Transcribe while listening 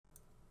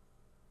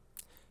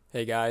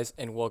Hey guys,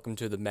 and welcome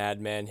to the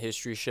Madman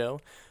History Show.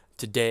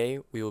 Today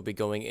we will be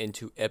going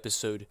into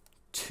episode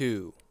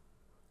 2,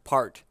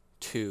 part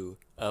 2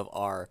 of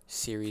our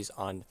series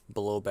on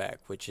Blowback,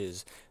 which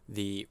is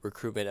the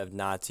recruitment of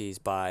Nazis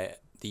by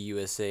the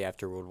USA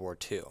after World War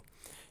II.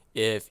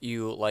 If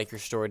you like your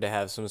story to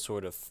have some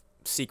sort of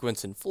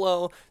sequence and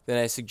flow,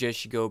 then I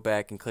suggest you go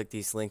back and click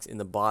these links in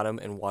the bottom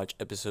and watch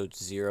episode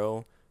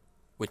 0,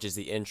 which is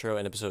the intro,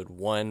 and episode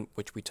 1,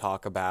 which we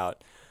talk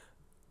about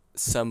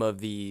some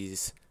of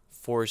these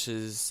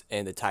forces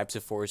and the types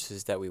of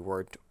forces that we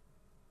worked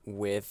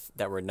with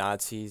that were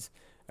Nazis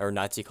or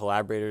Nazi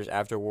collaborators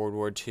after World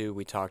War II.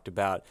 We talked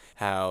about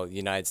how the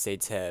United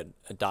States had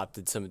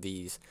adopted some of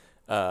these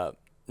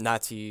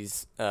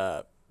Nazis'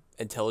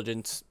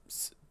 intelligence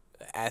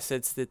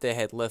assets that they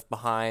had left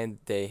behind.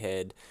 They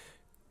had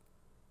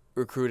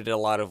recruited a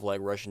lot of like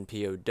Russian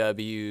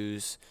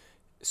POWs,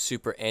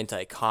 super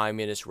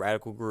anti-communist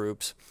radical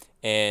groups,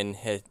 and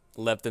had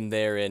left them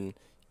there in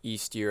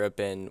East Europe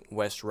and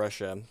West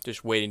Russia,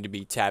 just waiting to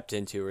be tapped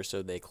into, or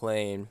so they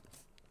claim.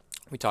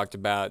 We talked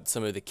about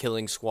some of the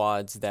killing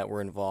squads that were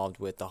involved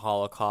with the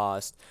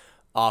Holocaust,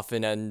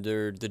 often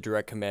under the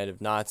direct command of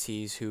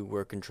Nazis who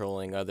were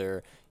controlling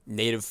other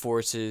native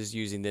forces,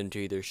 using them to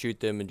either shoot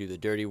them and do the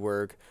dirty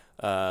work,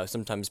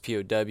 sometimes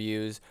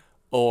POWs,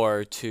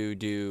 or to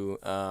do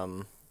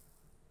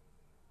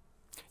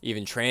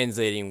even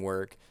translating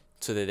work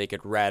so that they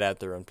could rat out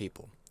their own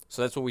people.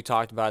 So that's what we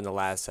talked about in the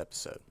last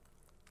episode.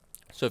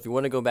 So if you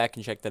want to go back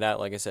and check that out,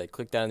 like I said,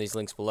 click down these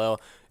links below.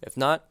 If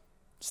not,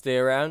 stay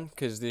around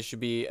because this should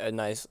be a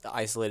nice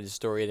isolated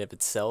story in of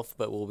itself,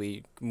 but we'll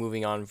be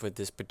moving on with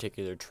this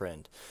particular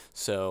trend.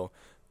 So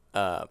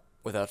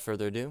without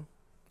further ado,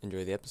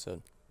 enjoy the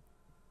episode.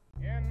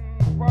 In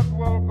what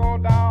will go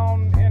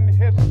down in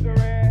history,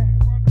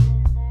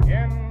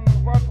 in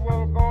what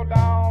will go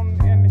down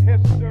in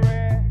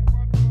history,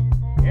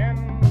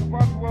 in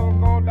what will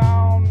go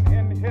down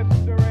in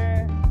history.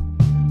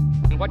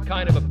 What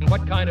kind of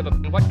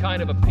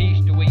a peace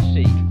do we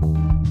seek?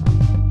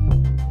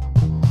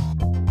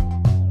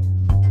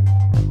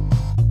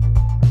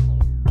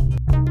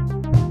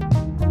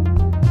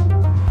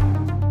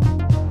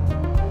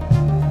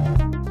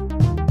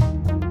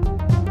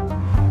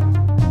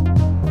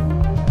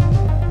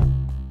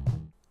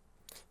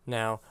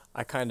 Now,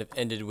 I kind of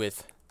ended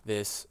with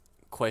this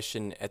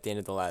question at the end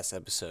of the last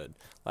episode.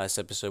 Last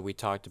episode, we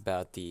talked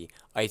about the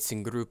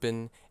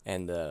Einsatzgruppen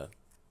and the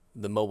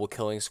mobile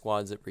killing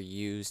squads that were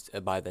used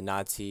by the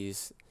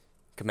Nazis,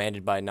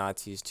 commanded by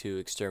Nazis to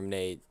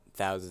exterminate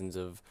thousands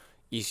of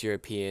East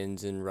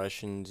Europeans and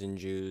Russians and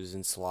Jews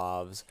and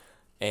Slavs,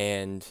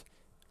 and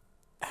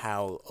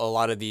how a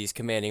lot of these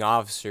commanding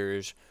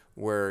officers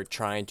were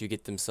trying to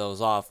get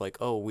themselves off, like,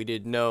 oh, we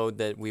didn't know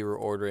that we were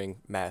ordering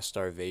mass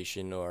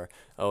starvation, or,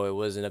 oh, it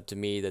wasn't up to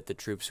me that the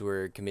troops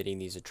were committing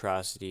these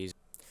atrocities.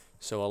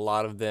 So a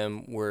lot of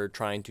them were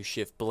trying to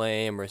shift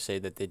blame or say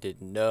that they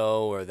didn't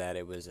know, or that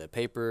it was a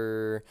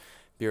paper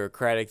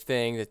bureaucratic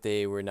thing that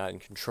they were not in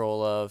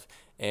control of,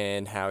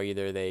 and how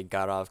either they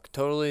got off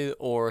totally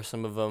or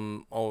some of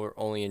them were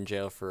only in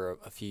jail for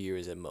a few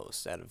years at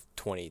most out of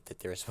 20 that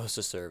they were supposed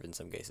to serve in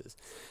some cases.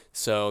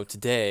 So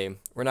today,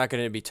 we're not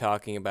going to be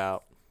talking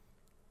about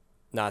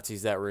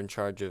Nazis that were in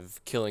charge of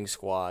killing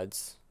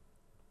squads,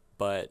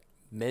 but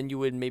men you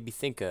would maybe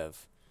think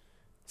of,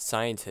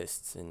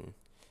 scientists and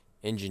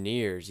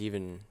engineers,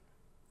 even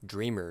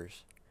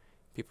dreamers,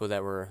 people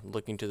that were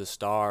looking to the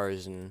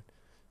stars and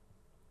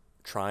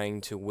trying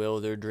to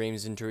will their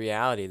dreams into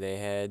reality. They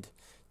had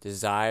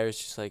desires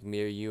just like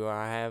me or you or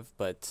I have,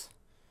 but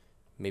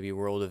maybe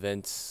world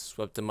events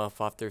swept them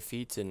off their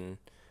feet. And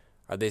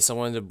are they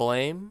someone to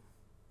blame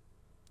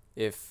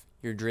if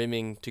you're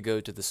dreaming to go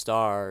to the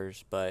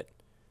stars, but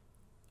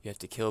you have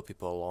to kill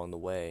people along the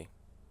way?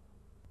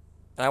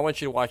 And I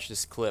want you to watch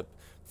this clip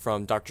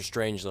from Dr.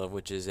 Strangelove,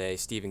 which is a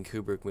Steven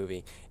Kubrick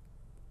movie.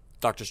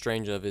 Dr.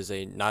 Strangelove is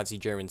a Nazi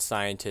German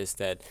scientist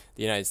that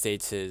the United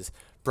States has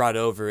brought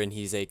over, and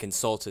he's a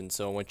consultant.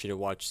 So I want you to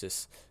watch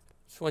this.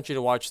 Just want you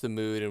to watch the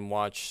mood and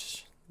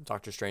watch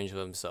Dr.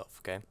 Strangelove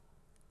himself, okay?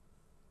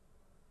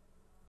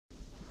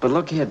 But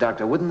look here,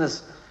 Doctor, wouldn't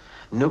this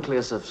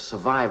nucleus of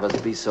survivors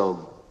be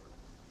so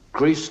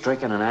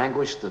grief-stricken and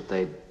anguished that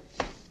they'd,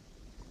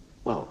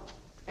 well,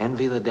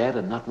 envy the dead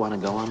and not want to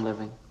go on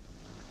living?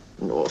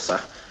 No,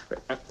 sir.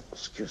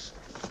 Excuse me.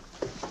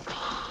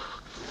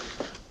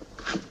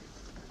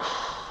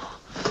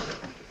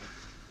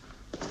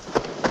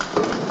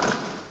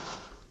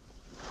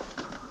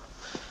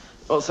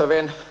 Also,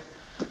 when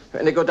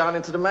they go down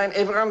into the mine,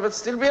 everyone will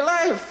still be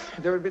alive.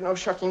 There will be no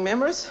shocking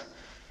memories.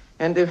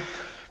 And the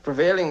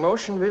prevailing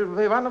motion will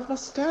be one of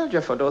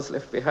nostalgia for those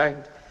left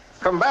behind,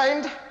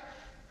 combined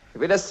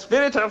with a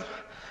spirit of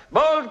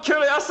bold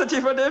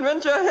curiosity for the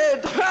adventure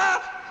ahead.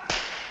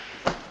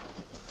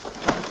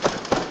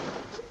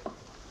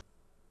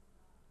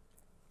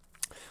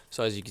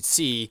 So as you can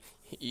see,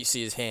 You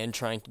see his hand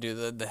trying to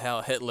do the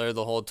Heil Hitler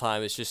the whole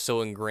time. It's just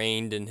so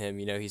ingrained in him.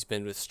 He's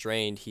been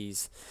restrained.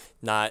 He's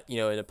not, in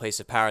a place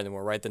of power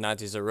anymore, right? The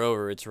Nazis are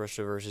over. It's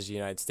Russia versus the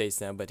United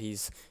States now, but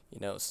he's,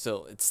 it's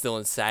still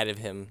inside of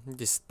him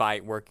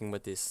despite working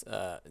with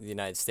the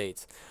United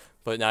States.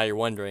 But now you're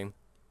wondering,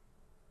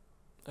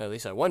 at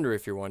least I wonder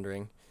if you're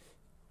wondering,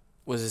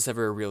 was this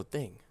ever a real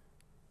thing?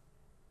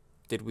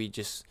 Did we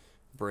just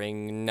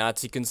bring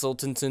Nazi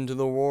consultants into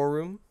the war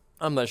room?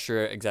 I'm not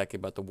sure exactly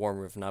about the war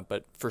room or not,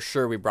 but for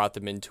sure we brought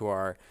them into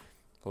our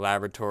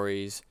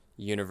laboratories,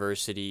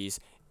 universities,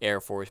 Air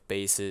Force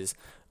bases,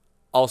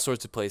 all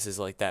sorts of places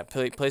like that,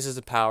 places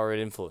of power and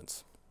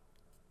influence.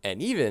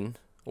 And even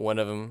one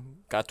of them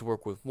got to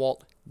work with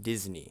Walt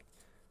Disney.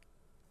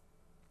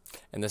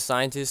 And the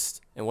scientist,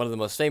 and one of the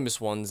most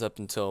famous ones up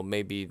until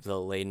maybe the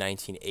late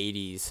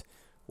 1980s,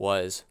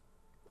 was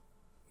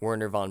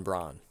Werner von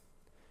Braun.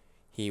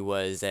 He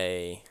was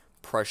a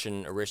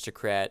Prussian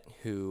aristocrat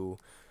who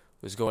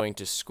was going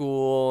to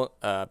school.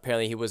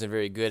 Apparently he wasn't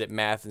very good at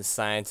math and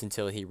science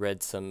until he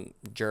read some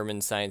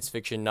German science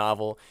fiction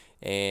novel,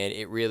 and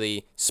it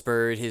really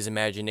spurred his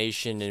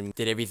imagination and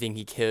did everything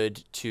he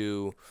could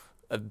to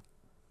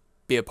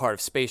be a part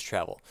of space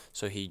travel.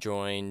 So he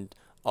joined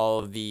all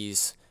of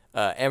these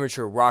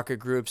amateur rocket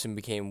groups and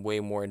became way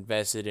more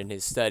invested in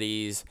his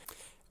studies,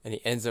 and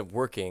he ends up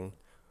working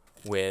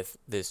with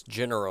this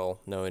general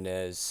known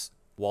as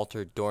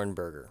Walter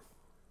Dornberger.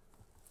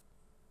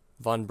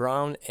 Von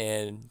Braun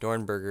and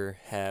Dornberger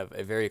have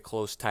a very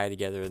close tie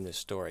together in this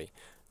story.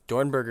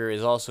 Dornberger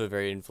is also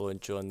very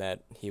influential in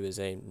that he was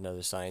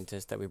another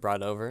scientist that we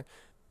brought over.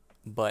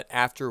 But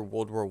after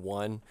World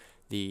War I,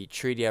 the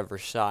Treaty of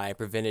Versailles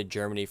prevented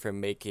Germany from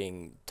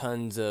making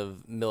tons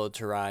of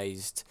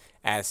militarized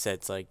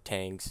assets like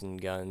tanks and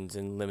guns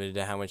and limited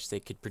to how much they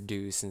could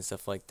produce and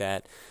stuff like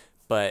that.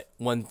 But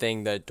one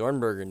thing that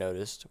Dornberger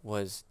noticed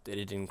was that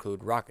it didn't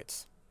include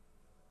rockets.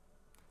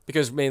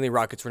 Because mainly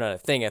rockets were not a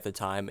thing at the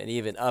time, and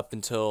even up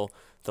until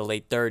the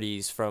late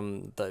 30s,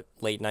 from the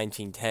late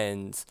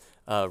 1910s,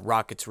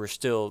 rockets were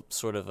still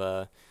sort of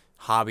a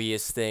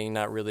hobbyist thing,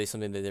 not really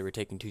something that they were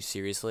taking too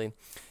seriously.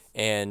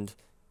 And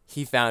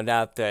he found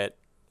out that,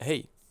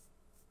 hey,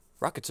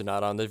 rockets are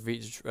not on the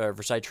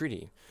Versailles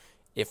Treaty.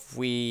 If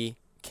we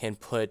can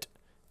put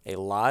a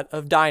lot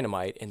of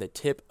dynamite in the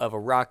tip of a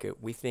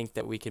rocket, we think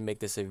that we can make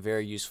this a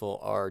very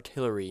useful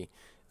artillery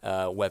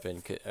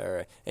weapon.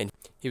 And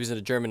he was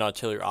a German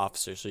artillery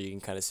officer, so you can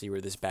kind of see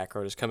where this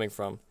background is coming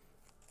from.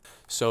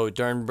 So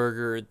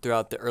Dornberger,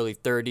 throughout the early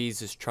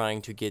 30s, is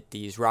trying to get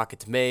these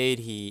rockets made.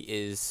 He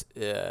is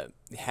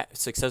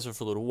successful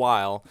for a little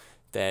while,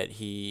 that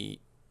he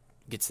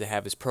gets to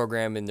have his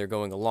program, and they're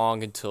going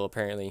along until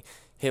apparently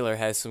Hitler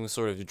has some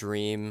sort of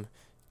dream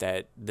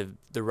that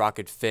the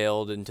rocket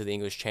failed into the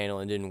English Channel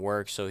and didn't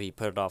work, so he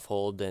put it off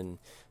hold. And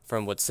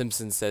from what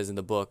Simpson says in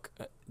the book,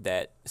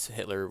 that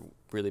Hitler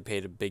really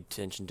paid a big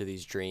attention to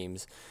these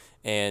dreams.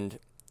 And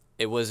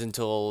it was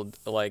until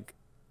like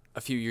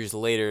a few years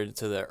later,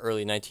 to the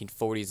early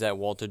 1940s, that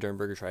Walter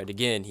Dornberger tried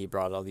again. He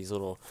brought all these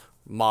little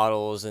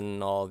models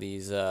and all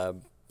these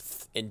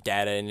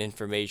data and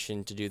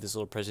information to do this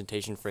little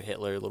presentation for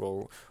Hitler,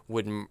 little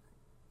wooden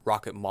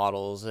rocket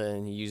models,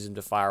 and he used them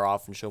to fire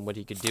off and show him what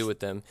he could do with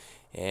them.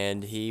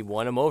 And he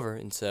won him over,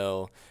 and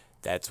so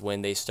that's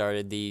when they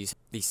started these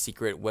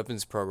secret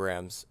weapons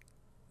programs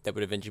that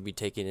would eventually be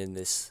taken in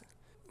this,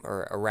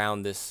 or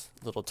around this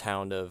little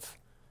town of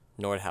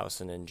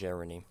Nordhausen in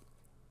Germany.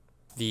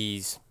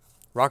 These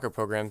rocket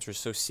programs were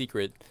so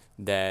secret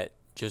that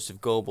Joseph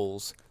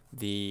Goebbels,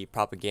 the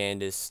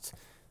propagandist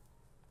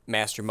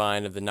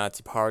mastermind of the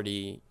Nazi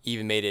Party,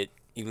 even made it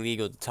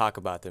illegal to talk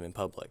about them in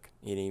public.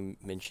 Any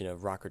mention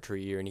of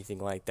rocketry or anything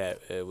like that,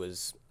 it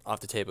was off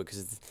the table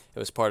because it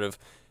was part of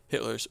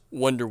Hitler's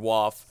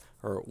Wunderwaffe,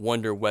 or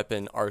wonder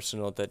weapon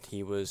arsenal, that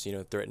he was,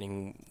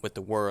 threatening with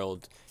the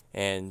world.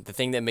 And the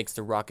thing that makes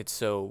the rocket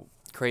so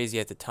crazy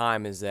at the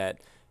time is that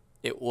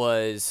it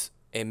was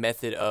a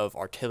method of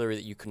artillery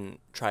that you can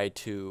try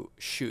to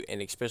shoot,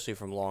 and especially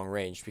from long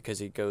range, because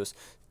it goes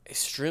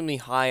extremely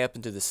high up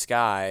into the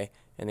sky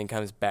and then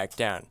comes back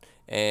down.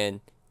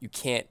 And you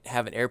can't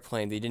have an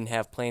airplane. They didn't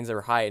have planes that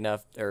were high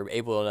enough or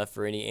able enough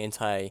for any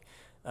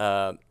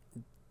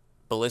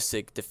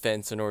ballistic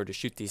defense in order to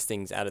shoot these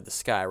things out of the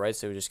sky, right?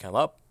 So it would just come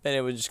up, and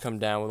it would just come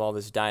down with all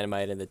this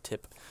dynamite in the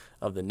tip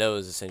of the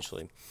nose,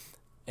 essentially.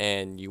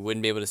 And you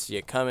wouldn't be able to see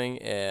it coming.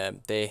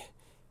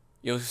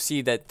 You'll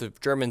see that the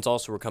Germans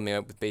also were coming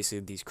up with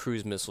basically these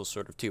cruise missiles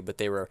sort of too, but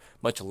they were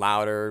much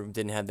louder,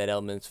 didn't have that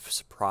element of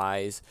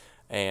surprise,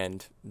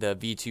 and the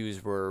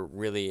V2s were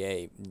really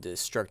a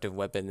destructive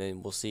weapon,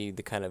 and we'll see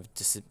the kind of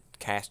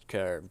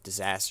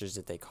disasters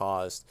that they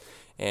caused.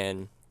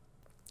 And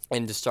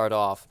to start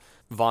off,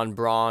 von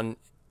Braun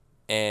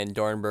and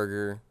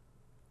Dornberger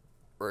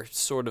were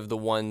sort of the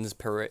ones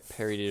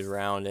paraded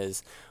around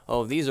as,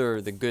 oh, these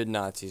are the good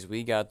Nazis.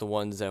 We got the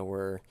ones that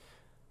were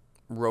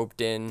roped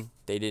in.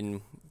 They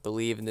didn't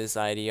believe in this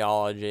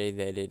ideology.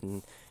 They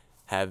didn't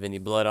have any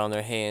blood on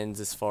their hands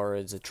as far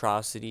as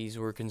atrocities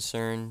were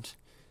concerned.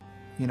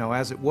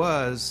 as it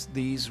was,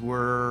 these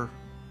were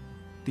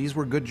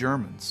good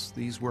Germans.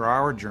 These were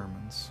our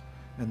Germans,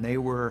 and they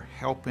were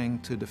helping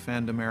to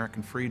defend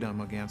American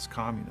freedom against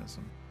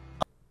communism.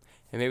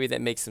 And maybe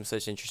that makes them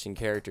such interesting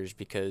characters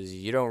because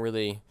you don't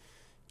really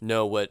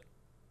know what,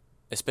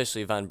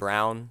 especially Von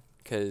Braun,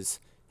 because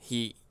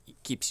he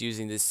keeps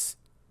using this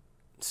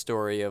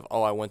story of,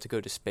 oh, I want to go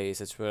to space.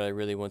 That's what I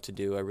really want to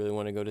do. I really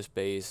want to go to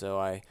space. So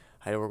I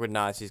work with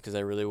Nazis because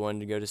I really wanted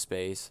to go to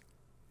space.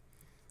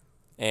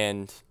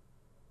 And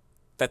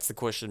that's the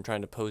question I'm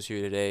trying to pose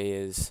here today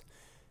is,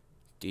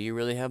 do you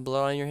really have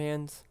blood on your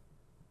hands?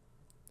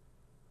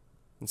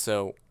 And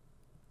so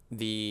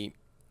the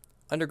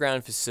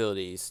underground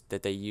facilities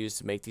that they used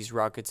to make these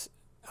rockets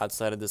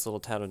outside of this little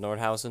town of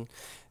Nordhausen,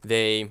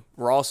 they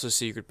were also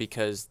secret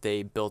because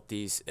they built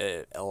these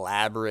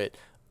elaborate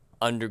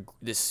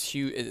this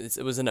huge,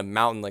 it was in a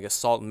mountain, like a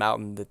salt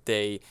mountain, that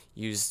they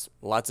used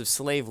lots of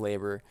slave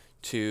labor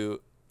to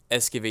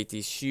excavate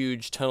these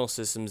huge tunnel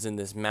systems in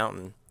this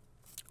mountain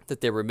that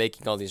they were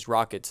making all these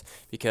rockets,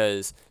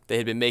 because they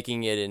had been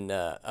making it in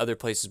other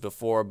places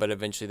before, but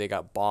eventually they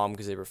got bombed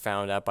because they were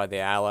found out by the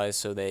Allies,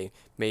 so they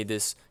made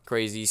this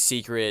crazy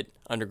secret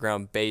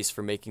underground base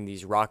for making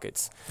these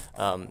rockets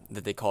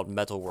that they called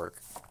metalwork.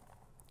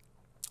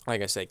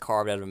 Like I said,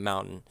 carved out of a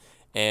mountain.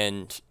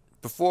 And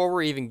before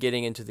we're even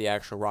getting into the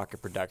actual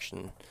rocket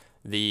production,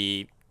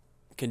 the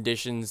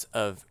conditions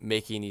of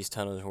making these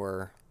tunnels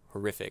were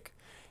horrific,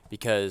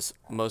 because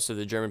most of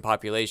the German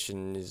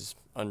population is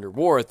under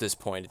war at this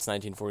point. It's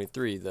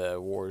 1943.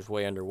 The war is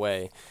way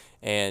underway,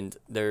 and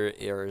there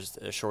is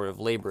a short of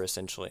labor,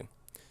 essentially.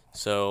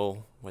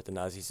 So what the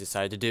Nazis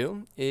decided to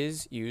do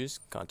is use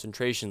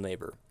concentration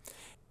labor.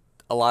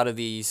 A lot of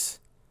these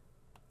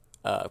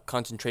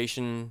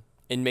concentration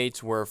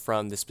inmates were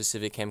from the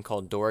specific camp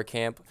called Dora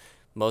Camp.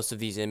 Most of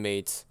these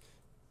inmates,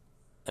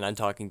 and I'm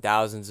talking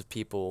thousands of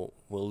people,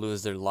 will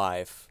lose their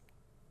life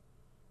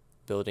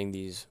building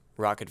these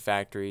rocket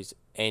factories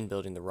and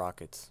building the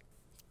rockets.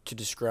 To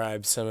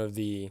describe some of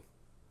the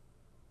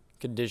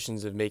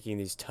conditions of making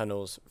these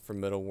tunnels for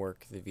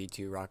metalwork, the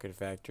V2 rocket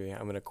factory,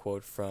 I'm going to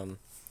quote from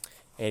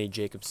Annie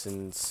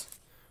Jacobson's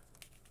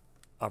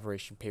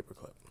Operation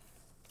Paperclip.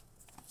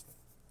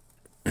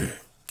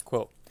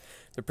 Quote,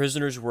 "The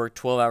prisoners worked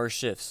 12-hour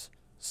shifts,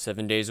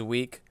 7 days a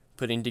week,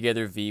 putting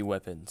together V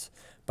weapons.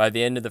 By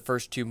the end of the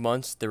first 2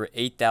 months, there were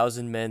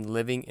 8,000 men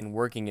living and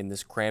working in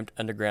this cramped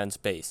underground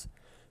space.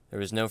 There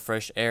was no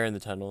fresh air in the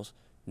tunnels,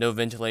 no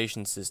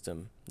ventilation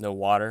system, no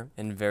water,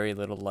 and very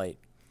little light.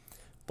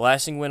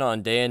 Blasting went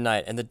on day and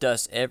night, and the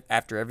dust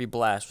after every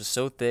blast was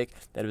so thick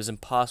that it was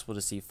impossible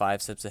to see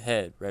 5 steps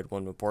ahead," read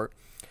one report.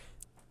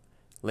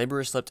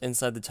 "Laborers slept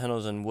inside the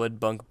tunnels on wood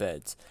bunk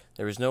beds.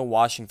 There was no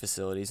washing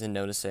facilities and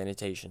no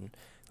sanitation.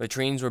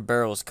 Latrines were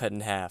barrels cut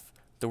in half.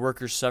 The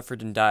workers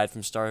suffered and died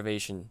from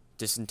starvation,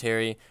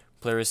 dysentery,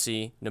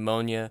 pleurisy,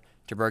 pneumonia,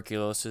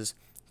 tuberculosis,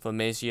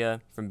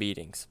 phlegmasia from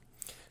beatings.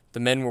 The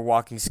men were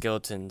walking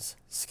skeletons,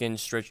 skin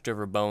stretched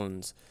over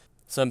bones.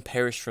 Some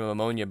perished from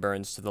ammonia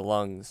burns to the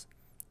lungs.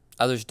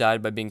 Others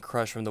died by being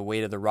crushed from the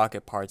weight of the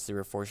rocket parts they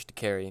were forced to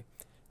carry.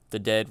 The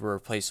dead were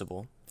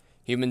replaceable.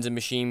 Humans and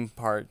machine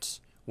parts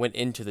went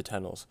into the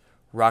tunnels.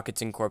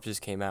 Rockets and corpses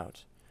came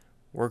out.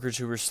 Workers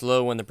who were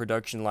slow on the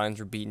production lines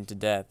were beaten to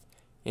death.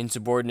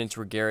 Insubordinates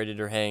were garroted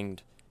or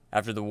hanged.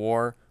 After the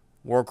war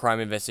crime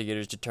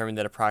investigators determined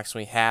that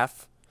approximately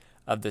half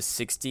of the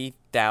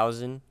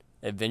 60,000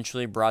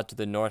 eventually brought to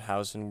the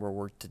Nordhausen were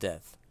worked to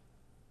death."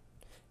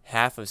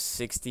 Half of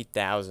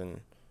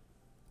 60,000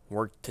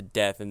 worked to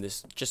death in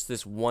this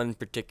one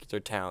particular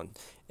town.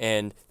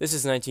 And this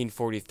is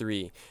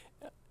 1943.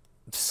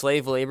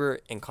 Slave labor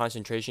and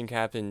concentration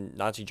camps in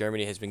Nazi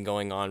Germany has been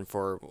going on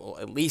for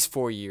at least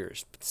 4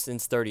 years,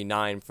 since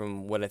 1939,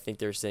 from what I think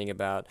they're saying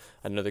about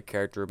another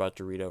character we're about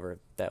to read over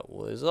that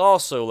was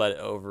also let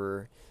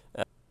over.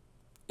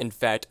 In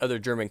fact, other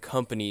German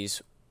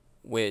companies,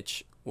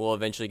 which will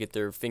eventually get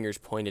their fingers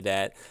pointed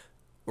at,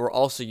 were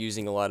also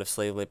using a lot of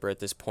slave labor at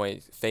this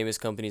point. Famous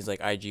companies like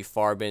IG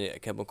Farben, a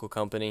chemical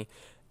company,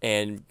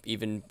 and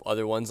even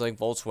other ones like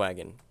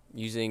Volkswagen,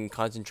 using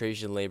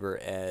concentration labor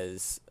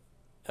as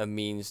a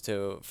means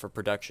for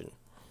production.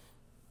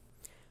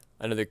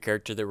 Another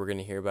character that we're going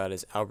to hear about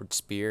is Albert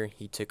Speer.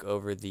 He took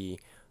over the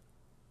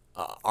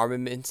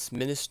armaments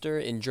minister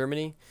in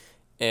Germany,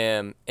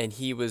 and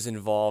he was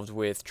involved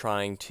with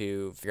trying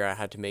to figure out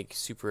how to make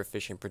super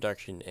efficient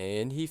production,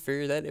 and he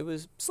figured that it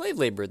was slave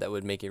labor that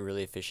would make it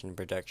really efficient in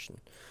production.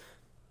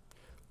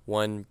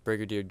 One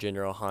Brigadier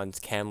General Hans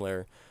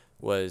Kammler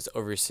was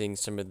overseeing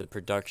some of the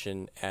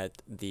production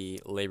at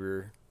the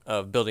labor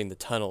of building the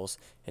tunnels,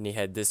 and he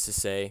had this to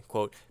say,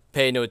 quote,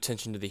 "Pay no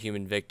attention to the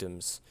human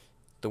victims.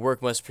 The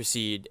work must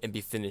proceed and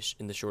be finished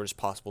in the shortest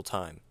possible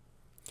time."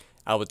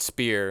 Albert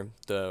Speer,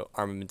 the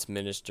armaments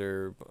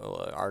minister,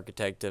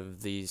 architect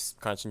of these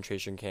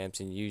concentration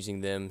camps and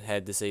using them,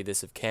 had to say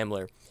this of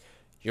Kammler: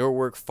 "Your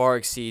work far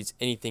exceeds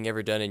anything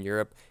ever done in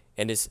Europe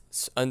and is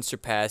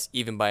unsurpassed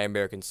even by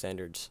American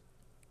standards."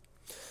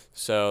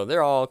 So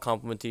they're all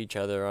complimenting each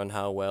other on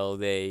how well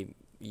they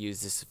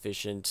use the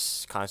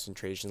sufficient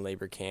concentration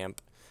labor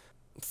camp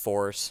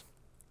force.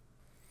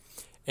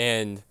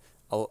 And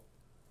a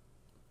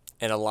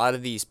lot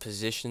of these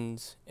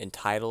positions and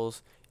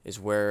titles is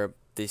where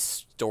this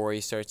story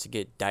starts to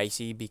get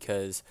dicey,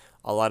 because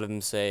a lot of them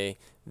say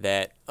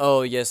that,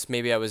 oh, yes,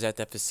 maybe I was at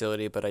that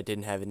facility, but I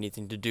didn't have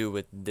anything to do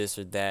with this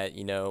or that,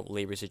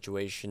 labor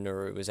situation,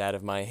 or it was out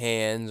of my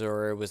hands,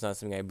 or it was not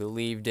something I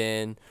believed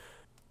in,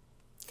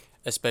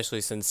 especially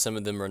since some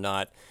of them are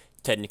not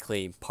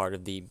technically part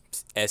of the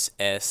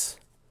SS,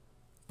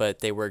 but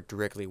they work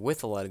directly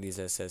with a lot of these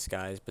SS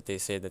guys, but they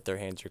say that their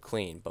hands are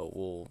clean. But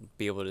we'll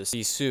be able to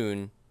see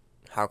soon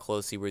how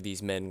closely were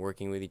these men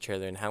working with each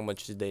other, and how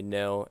much did they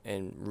know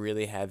and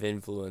really have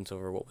influence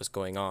over what was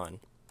going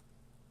on.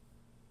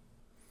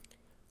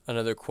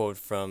 Another quote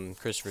from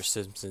Christopher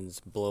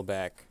Simpson's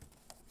Blowback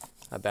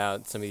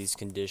about some of these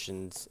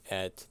conditions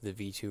at the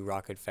V2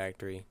 rocket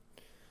factory.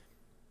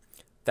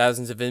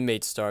 Thousands of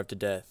inmates starved to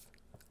death.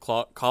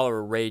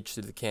 Cholera raged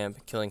through the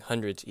camp, killing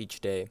hundreds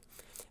each day.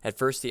 At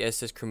first, the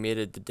SS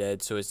cremated the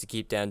dead so as to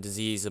keep down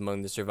disease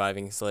among the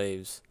surviving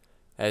slaves.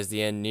 As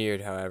the end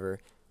neared, however,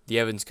 the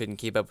ovens couldn't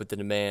keep up with the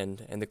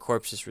demand, and the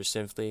corpses were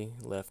simply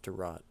left to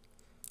rot.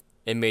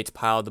 Inmates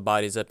piled the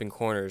bodies up in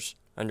corners,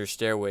 under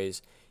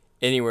stairways,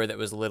 anywhere that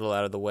was a little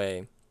out of the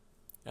way,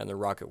 and the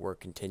rocket work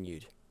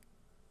continued.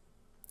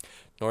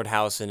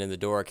 Nordhausen and the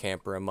Dora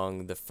camp were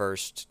among the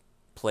first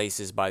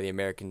places by the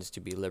Americans to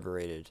be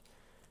liberated.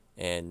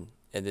 And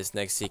in this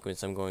next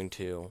sequence, I'm going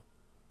to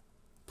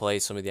play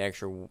some of the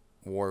actual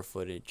war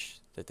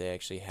footage that they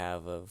actually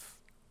have of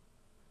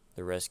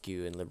the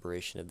rescue and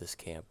liberation of this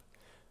camp.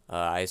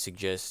 I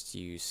suggest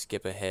you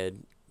skip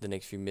ahead the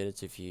next few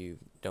minutes if you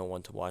don't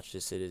want to watch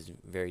this. It is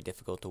very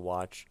difficult to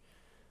watch,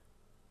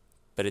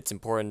 but it's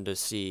important to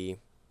see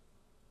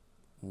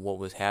what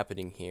was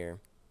happening here.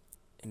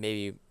 And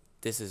maybe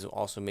this is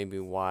also maybe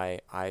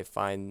why I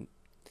find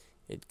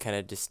it kind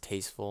of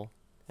distasteful,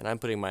 and I'm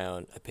putting my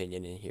own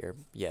opinion in here,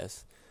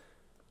 yes,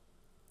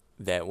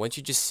 that once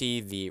you just see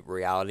the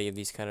reality of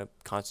these kind of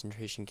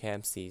concentration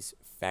camps, these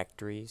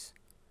factories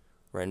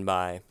run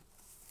by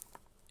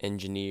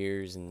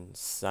engineers and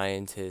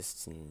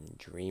scientists and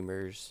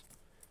dreamers,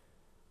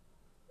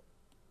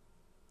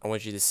 I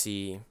want you to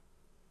see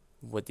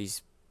what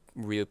these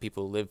real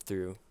people lived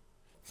through.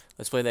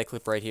 Let's play that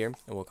clip right here,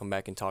 and we'll come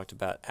back and talk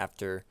about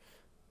after.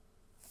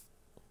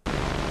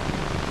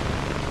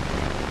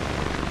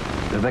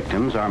 The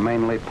victims are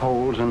mainly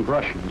Poles and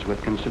Russians,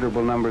 with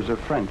considerable numbers of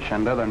French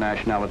and other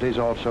nationalities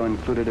also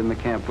included in the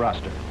camp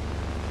roster.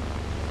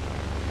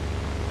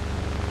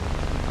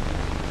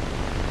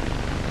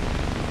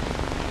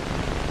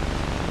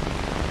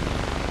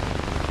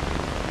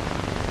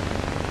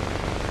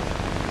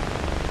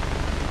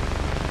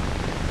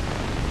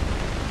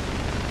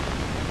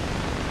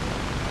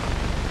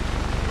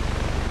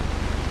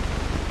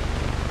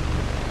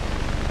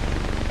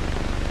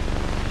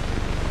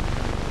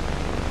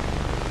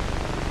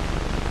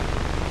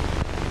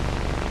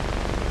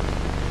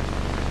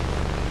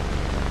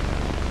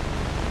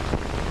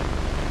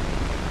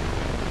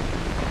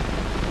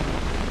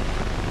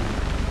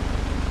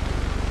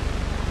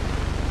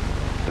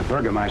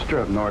 The Burgomaster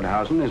of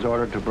Nordhausen is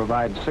ordered to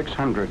provide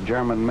 600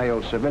 German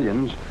male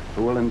civilians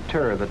who will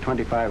inter the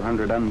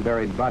 2,500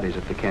 unburied bodies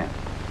at the camp.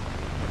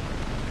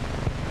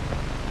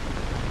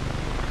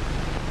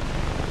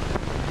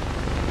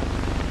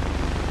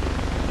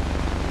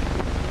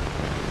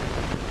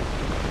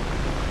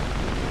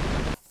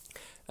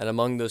 And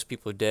among those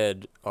people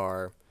dead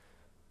are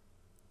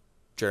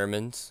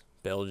Germans,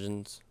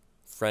 Belgians,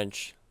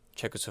 French,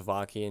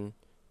 Czechoslovakian,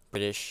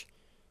 British,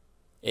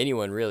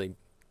 anyone really,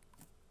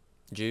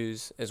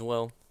 Jews as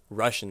well,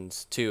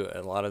 Russians too.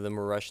 A lot of them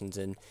were Russians,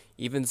 and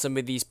even some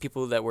of these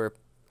people that were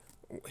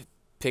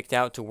picked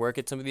out to work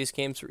at some of these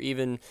camps were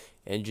even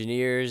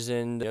engineers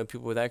and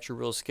people with actual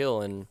real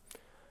skill, and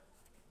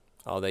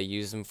all they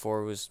used them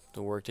for was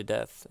to work to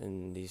death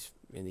in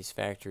these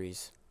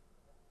factories.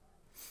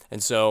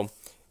 And so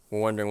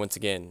we're wondering once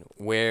again,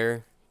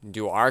 where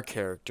do our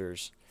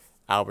characters,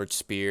 Albert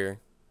Speer,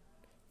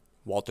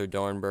 Walter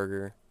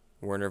Dornberger,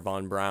 Werner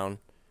von Braun,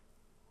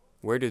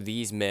 where do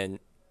these men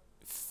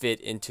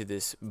fit into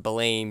this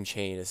blame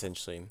chain,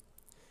 essentially?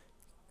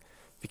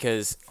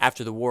 Because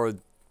after the war,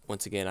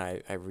 once again,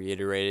 I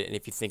reiterate it, and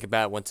if you think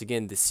about it, once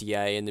again, the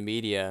CIA and the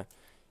media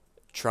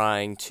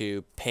trying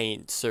to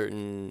paint a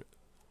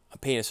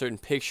certain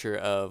picture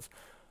of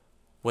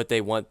what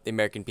they want the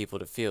American people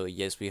to feel.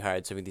 Yes, we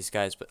hired some of these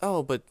guys,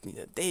 but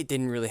they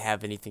didn't really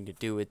have anything to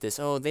do with this.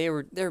 Oh,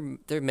 they're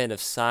men of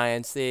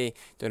science. They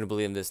don't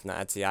believe in this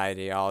Nazi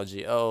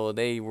ideology. Oh,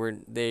 they were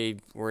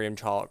in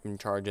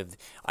charge of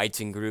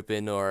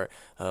Einsatzgruppen or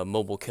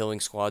mobile killing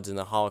squads in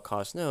the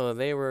Holocaust. No,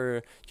 they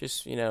were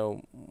just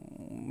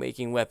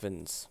making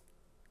weapons,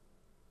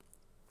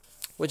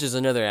 which is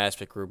another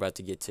aspect we're about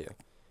to get to.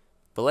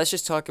 But let's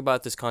just talk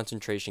about this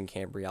concentration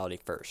camp reality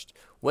first.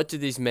 What do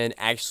these men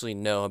actually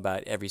know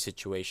about every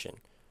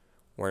situation?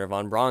 Werner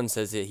von Braun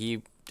says that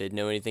he didn't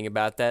know anything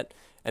about that,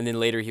 and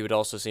then later he would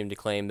also seem to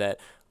claim that,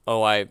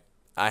 I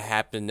I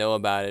happened to know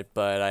about it,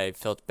 but I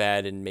felt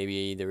bad and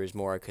maybe there was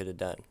more I could have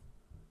done.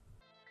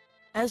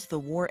 As the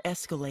war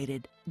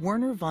escalated,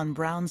 Werner von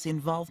Braun's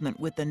involvement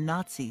with the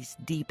Nazis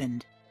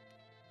deepened.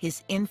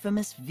 His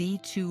infamous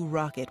V-2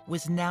 rocket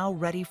was now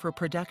ready for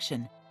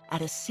production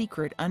at a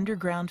secret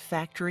underground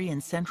factory in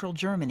central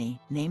Germany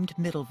named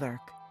Mittelwerk.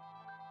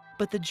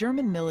 But the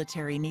German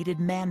military needed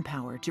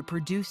manpower to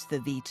produce the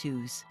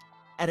V-2s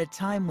at a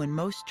time when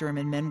most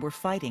German men were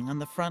fighting on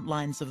the front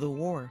lines of the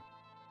war.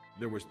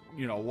 There was,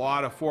 a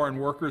lot of foreign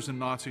workers in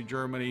Nazi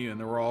Germany, and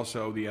there were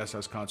also the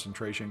SS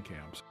concentration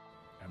camps.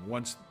 And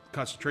once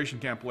concentration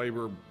camp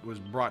labor was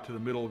brought to the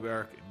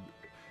Mittelwerk,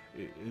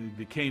 it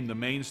became the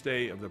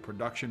mainstay of the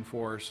production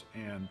force,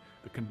 and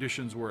the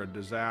conditions were a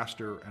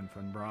disaster, and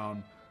von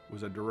Braun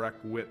was a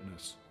direct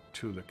witness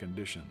to the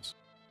conditions.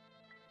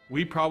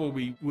 We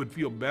probably would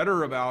feel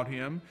better about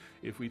him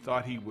if we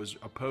thought he was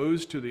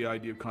opposed to the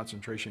idea of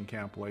concentration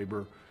camp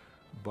labor,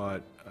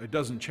 but it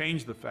doesn't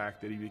change the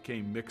fact that he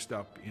became mixed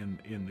up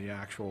in the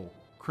actual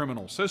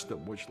criminal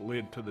system, which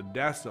led to the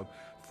deaths of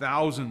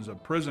thousands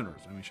of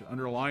prisoners. And we should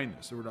underline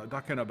this. We're not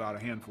talking about a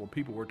handful of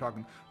people. We're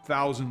talking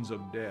thousands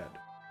of dead.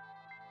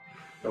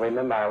 I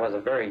remember I was a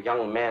very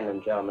young man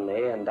in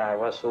Germany, and I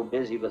was so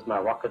busy with my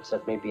rockets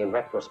that maybe in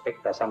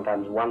retrospect I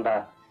sometimes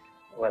wonder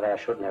whether I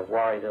shouldn't have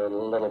worried a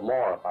little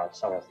more about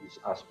some of these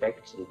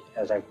aspects. And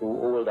as I grew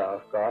older,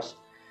 of course,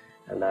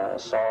 and I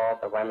saw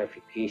the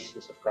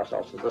ramifications, of course,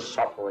 also the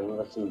suffering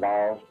that's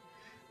involved,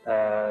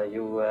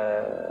 you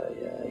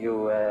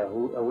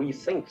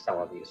rethink some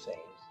of these things.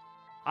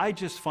 I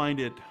just find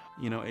it,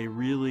 a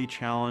really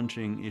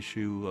challenging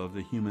issue of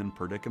the human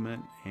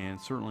predicament, and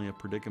certainly a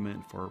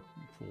predicament for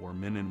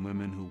men and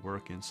women who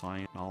work in science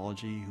and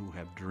technology, who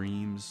have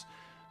dreams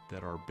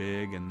that are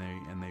big, and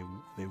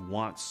they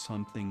want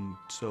something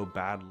so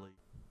badly.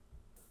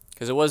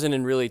 Because it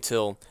wasn't really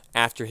till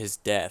after his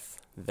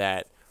death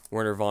that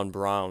Werner von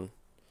Braun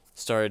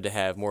started to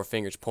have more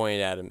fingers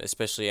pointed at him,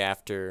 especially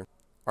after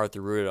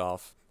Arthur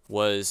Rudolph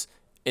was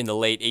in the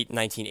late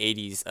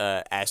 1980s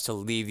asked to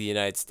leave the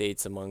United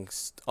States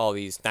amongst all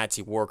these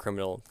Nazi war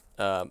criminal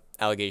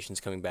allegations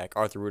coming back.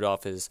 Arthur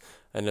Rudolph is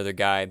another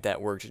guy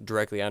that worked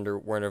directly under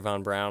Werner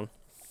von Braun.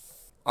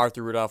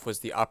 Arthur Rudolph was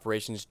the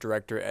operations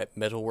director at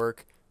Mittelwerk.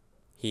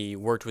 He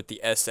worked with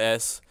the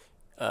SS,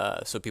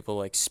 so people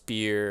like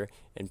Speer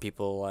and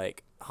people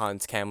like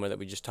Hans Kammler that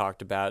we just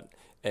talked about,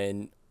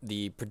 and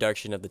the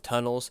production of the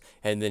tunnels.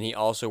 And then he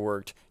also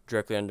worked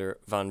directly under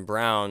von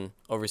Braun,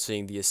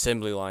 overseeing the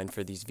assembly line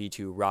for these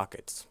V-2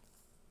 rockets.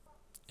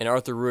 And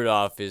Arthur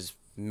Rudolph is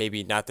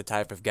maybe not the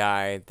type of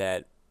guy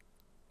that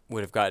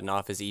would have gotten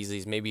off as easily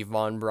as maybe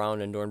von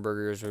Braun and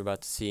Dornberger, as we're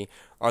about to see.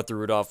 Arthur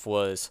Rudolph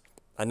was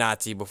a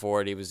Nazi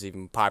before it was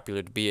even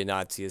popular to be a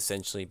Nazi,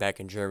 essentially, back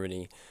in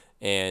Germany,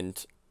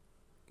 and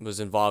was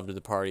involved with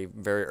the party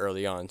very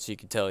early on. So you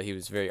could tell he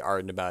was very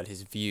ardent about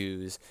his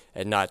views,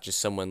 and not just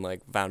someone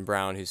like von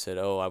Braun who said,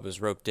 I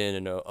was roped in,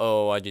 and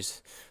I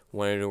just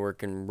wanted to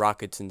work in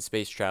rockets and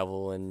space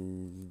travel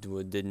and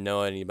didn't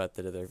know any about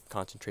the other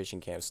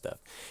concentration camp stuff.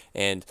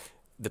 And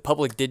the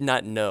public did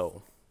not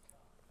know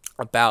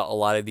about a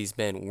lot of these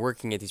men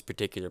working at these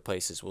particular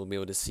places. We'll be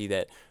able to see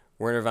that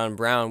Werner von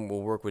Braun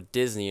will work with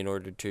Disney in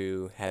order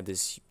to have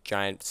this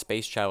giant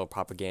space travel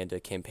propaganda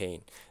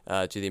campaign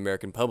to the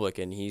American public,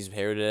 and he's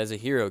heralded as a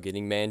hero,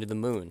 getting man to the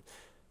moon.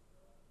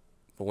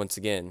 But once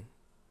again,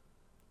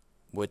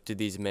 what did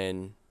these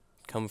men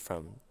come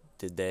from?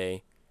 Did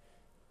they,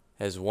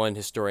 as one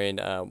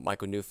historian,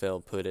 Michael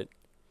Neufeld, put it,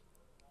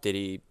 did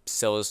he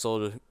sell his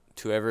soul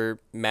to whoever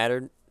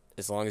mattered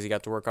as long as he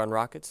got to work on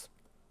rockets?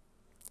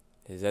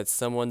 Is that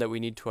someone that we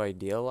need to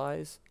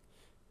idealize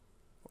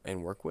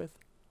and work with?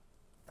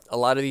 A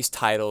lot of these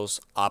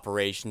titles,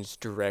 operations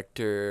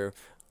director,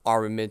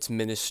 armaments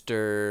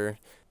minister,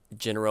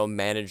 general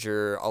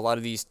manager, a lot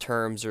of these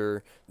terms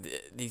are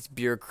these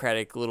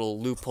bureaucratic little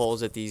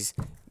loopholes that these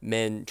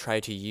men try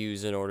to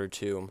use in order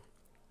to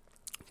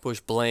push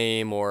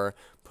blame or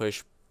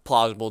push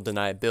plausible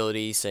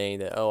deniability, saying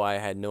that, I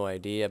had no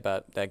idea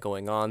about that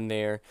going on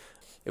there.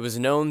 It was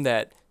known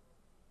that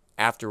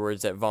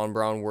afterwards that von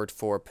Braun worked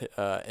for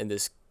in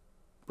this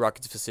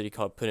rockets facility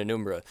called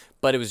Penumbra,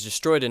 but it was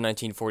destroyed in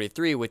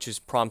 1943, which has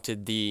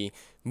prompted the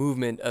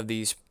movement of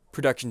these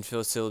production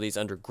facilities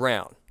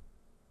underground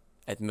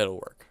at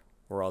Mittelwerk,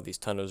 where all these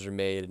tunnels are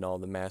made and all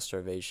the mass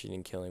starvation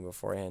and killing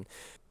beforehand.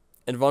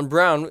 And von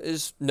Braun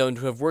is known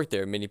to have worked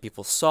there. Many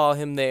people saw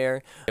him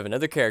there. We have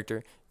another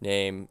character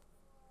named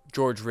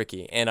George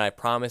Rickey, and I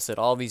promise that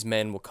all these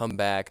men will come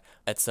back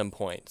at some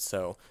point.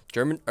 So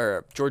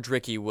George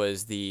Rickey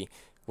was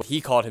what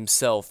he called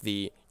himself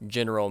the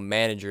general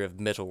manager of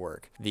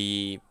Mittelwerk,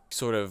 the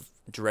sort of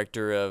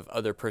director of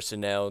other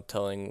personnel,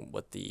 telling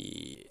what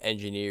the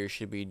engineers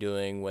should be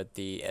doing, what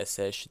the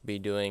SS should be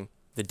doing.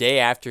 The day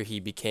after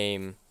he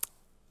became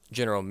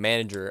general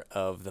manager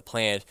of the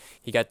plant,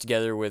 he got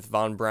together with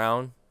von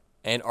Braun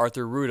and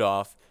Arthur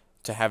Rudolph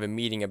to have a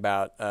meeting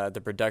about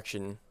the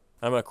production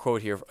I'm going to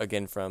quote here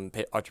again from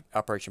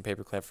Operation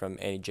Paperclip from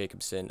Annie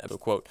Jacobson.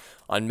 Quote,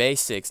 "On May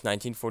 6,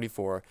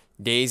 1944,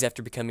 days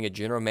after becoming a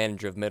general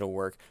manager of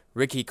metalwork,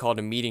 Rickey called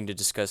a meeting to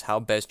discuss how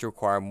best to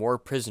acquire more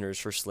prisoners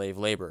for slave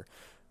labor.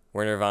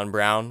 Werner von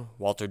Braun,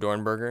 Walter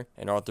Dornberger,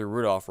 and Arthur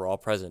Rudolph were all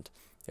present.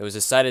 It was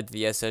decided that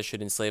the SS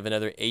should enslave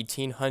another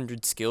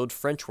 1,800 skilled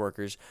French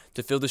workers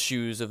to fill the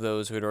shoes of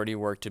those who had already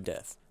worked to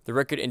death. The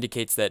record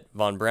indicates that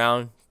von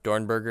Braun,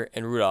 Dornberger,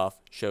 and Rudolph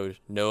showed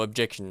no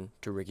objection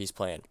to Ricky's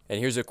plan." And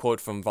here's a quote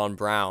from von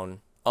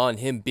Braun on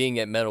him being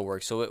at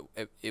Metalworks. So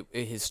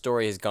his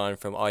story has gone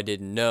from, "Oh, I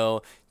didn't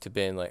know," to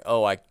being like,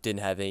 "Oh, I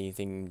didn't have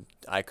anything,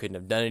 I couldn't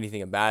have done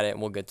anything about it."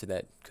 And we'll get to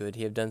that. Could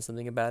he have done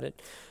something about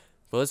it?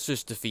 But let's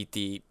just defeat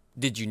the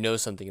 "did you know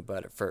something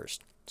about it"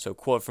 first. So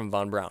quote from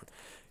von Braun.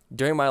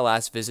 "During my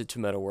last visit to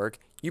Metalwork,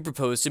 you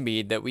proposed to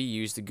me that we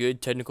use the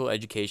good technical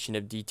education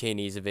of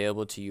detainees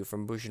available to you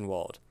from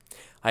Buchenwald.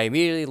 I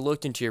immediately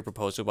looked into your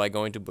proposal by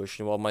going to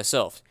Buchenwald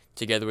myself,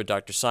 together with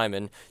Dr.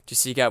 Simon, to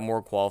seek out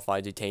more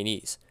qualified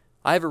detainees.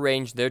 I have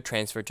arranged their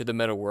transfer to the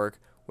Metalwork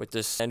with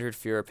the standard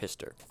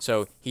Führerpister."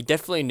 So he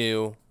definitely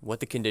knew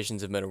what the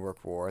conditions of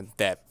Metalwork were,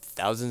 that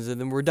thousands of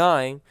them were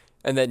dying,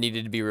 and that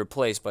needed to be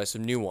replaced by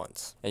some new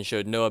ones, and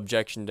showed no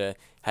objection to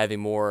having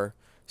more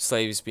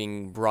slaves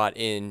being brought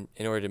in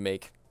order to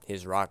make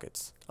his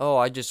rockets. "Oh,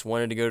 I just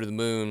wanted to go to the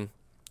moon.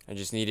 I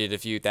just needed a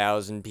few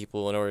thousand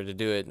people in order to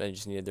do it. I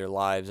just needed their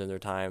lives and their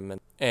time."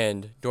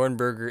 And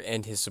Dornberger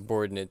and his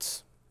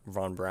subordinates,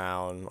 von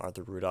Braun,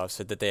 Arthur Rudolph,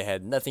 said that they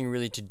had nothing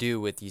really to do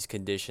with these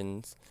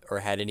conditions or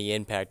had any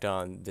impact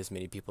on this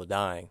many people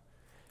dying.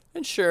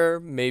 And sure,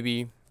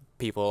 maybe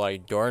people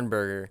like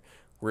Dornberger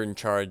were in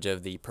charge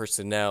of the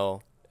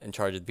personnel, in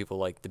charge of the people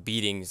like the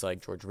beatings,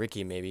 like George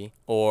Rickey maybe,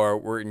 or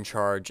were in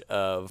charge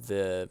of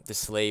the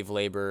slave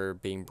labor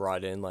being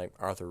brought in, like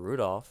Arthur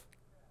Rudolph.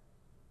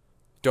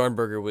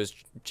 Dornberger was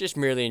just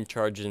merely in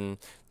charge of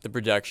the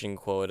production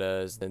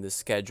quotas and the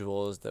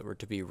schedules that were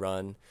to be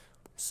run.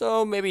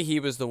 So maybe he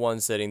was the one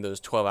setting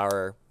those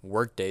 12-hour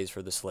work days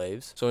for the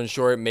slaves. So in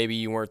short, maybe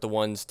you weren't the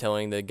ones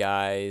telling the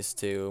guys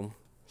to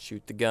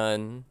shoot the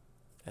gun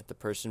at the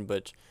person,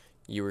 but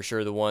you were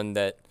sure the one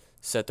that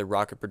set the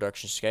rocket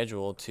production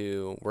schedule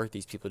to work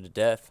these people to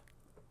death.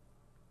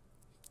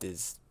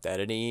 Is that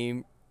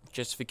any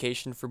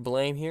justification for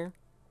blame here?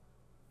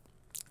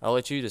 I'll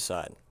let you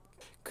decide.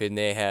 Couldn't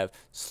they have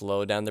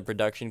slowed down the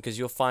production? Because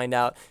you'll find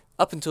out,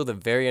 up until the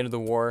very end of the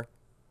war,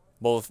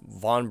 both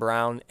von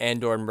Braun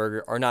and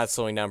Dornberger are not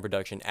slowing down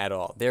production at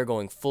all. They're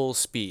going full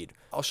speed.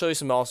 I'll show you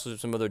some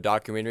other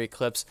documentary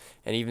clips,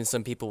 and even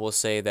some people will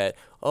say that,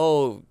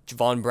 oh,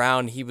 von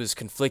Braun, he was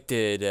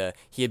conflicted.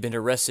 He had been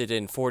arrested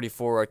in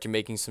 1944 after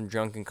making some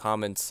drunken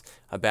comments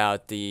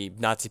about the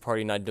Nazi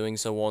Party not doing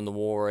so well in the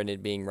war and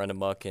it being run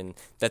amok. And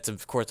that's,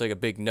 of course, like a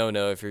big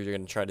no-no if you're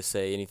going to try to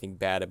say anything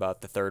bad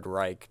about the Third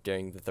Reich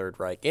during the Third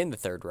Reich. In the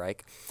Third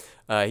Reich,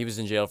 he was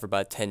in jail for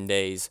about 10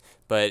 days,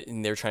 but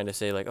they're trying to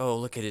say, like, oh,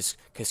 look at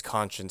his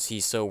conscience.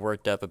 He's so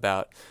worked up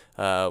about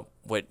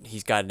what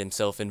he's gotten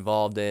himself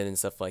involved in and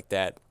stuff like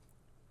that.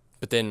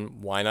 But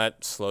then why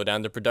not slow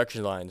down the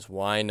production lines?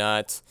 Why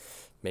not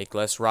make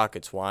less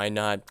rockets? Why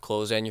not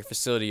close down your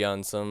facility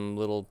on some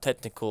little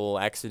technical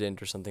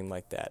accident or something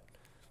like that?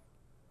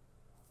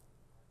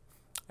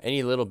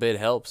 Any little bit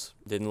helps.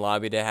 Didn't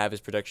lobby to have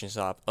his production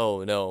stop.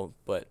 Oh, no,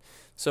 but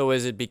so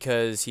is it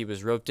because he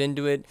was roped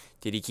into it?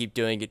 Did he keep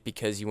doing it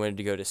because he wanted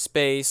to go to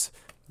space?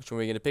 Which one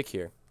are we going to pick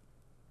here?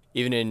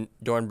 Even in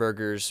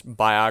Dornberger's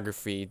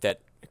biography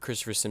that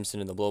Christopher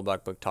Simpson in the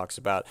Blowback book talks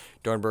about,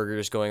 Dornberger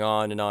is going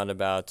on and on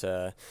about,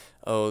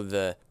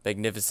 the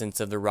magnificence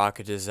of the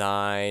rocket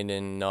design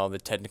and all the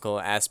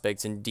technical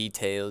aspects and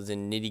details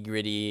and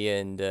nitty-gritty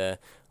and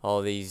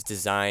all these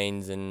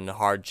designs and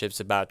hardships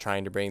about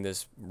trying to bring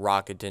this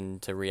rocket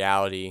into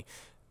reality.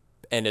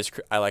 And as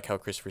I like how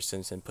Christopher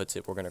Simpson puts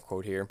it, we're going to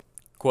quote here.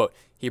 Quote,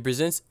 he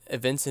presents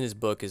events in his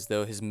book as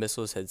though his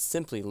missiles had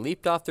simply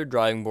leaped off their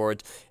drawing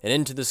boards and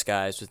into the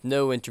skies with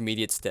no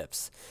intermediate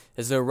steps,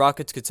 as though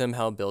rockets could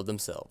somehow build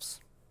themselves.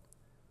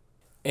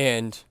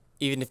 And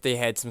even if they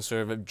had some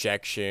sort of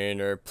objection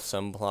or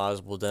some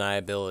plausible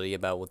deniability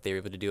about what they were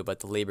able to do about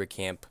the labor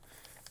camp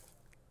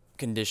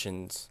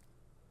conditions,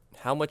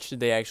 how much did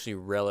they actually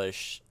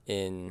relish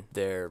in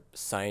their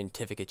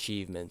scientific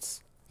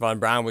achievements? Von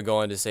Braun would go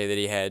on to say that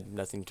he had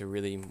nothing to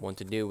really want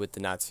to do with the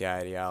Nazi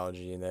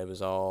ideology and that it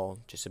was all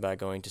just about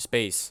going to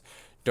space.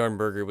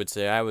 Dornberger would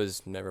say, I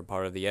was never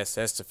part of the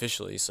SS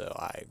officially, so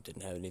I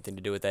didn't have anything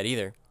to do with that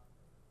either.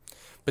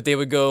 But they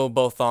would go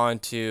both on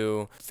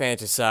to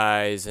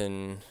fantasize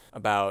and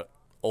about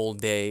old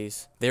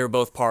days. They were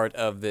both part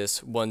of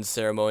this one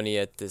ceremony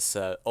at this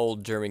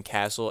old German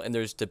castle, and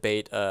there's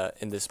debate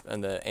in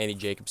the Annie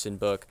Jacobson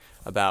book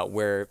about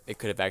where it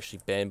could have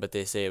actually been, but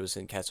they say it was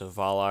in Castle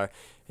Valar,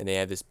 and they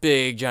had this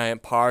big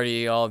giant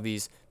party, all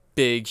these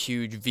big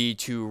huge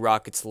V2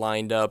 rockets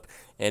lined up,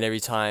 and every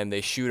time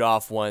they shoot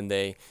off one,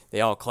 they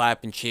all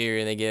clap and cheer,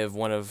 and they give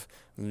one of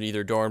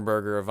either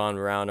Dornberger or von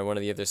Braun or one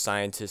of the other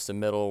scientists a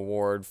medal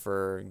award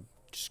for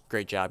just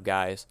great job,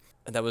 guys.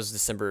 That was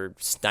December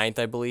 9th,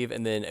 I believe.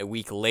 And then a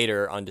week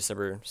later, on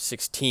December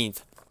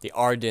 16th, the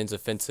Ardennes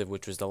offensive,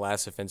 which was the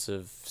last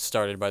offensive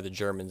started by the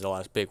Germans, the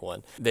last big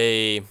one.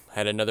 They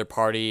had another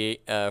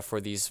party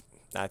for these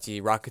Nazi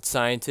rocket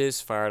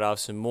scientists, fired off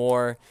some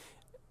more,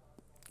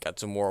 got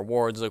some more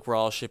awards. Look, we're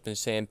all shipping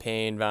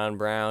champagne, Von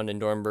Braun and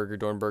Dornberger.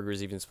 Dornberger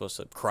is even supposed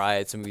to cry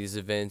at some of these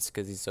events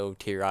because he's so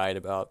teary-eyed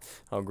about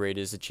how great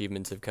his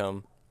achievements have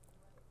come.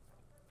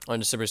 On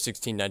December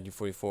 16,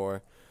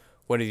 1944,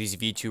 one of these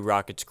V-2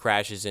 rockets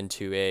crashes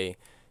into a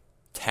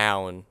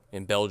town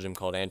in Belgium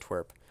called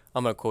Antwerp.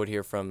 I'm going to quote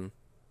here from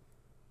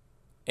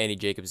Annie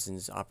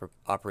Jacobson's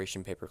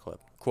Operation Paperclip.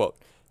 Quote,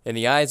 "In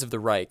the eyes of the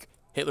Reich,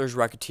 Hitler's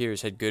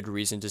Rocketeers had good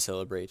reason to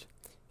celebrate.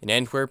 In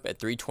Antwerp at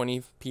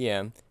 3:20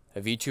 p.m.,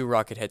 a V-2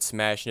 rocket had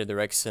smashed into the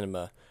Reich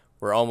cinema,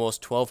 where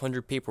almost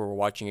 1,200 people were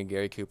watching a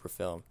Gary Cooper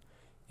film.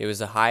 It was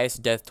the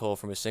highest death toll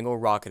from a single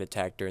rocket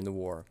attack during the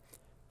war,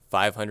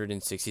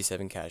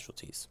 567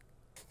 casualties."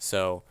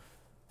 So,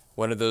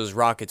 one of those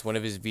rockets, one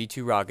of his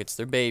V-2 rockets,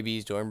 they're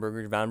babies,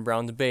 Dornberger, Von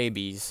Braun's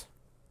babies.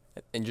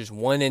 In just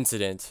one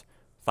incident,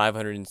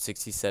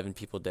 567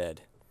 people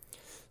dead.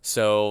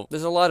 So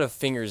there's a lot of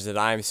fingers that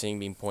I'm seeing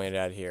being pointed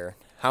at here.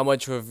 How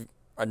much of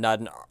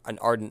not an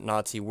ardent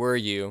Nazi were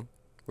you?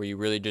 Were you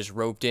really just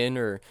roped in,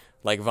 or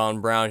like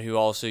Von Braun, who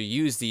also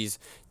used these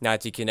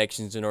Nazi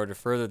connections in order to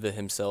further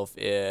himself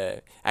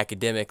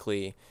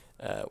academically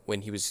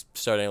when he was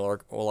starting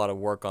a lot of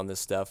work on this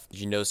stuff?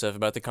 Did you know stuff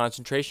about the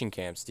concentration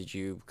camps? Could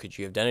you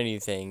have done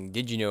anything?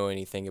 Did you know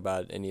anything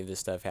about any of this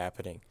stuff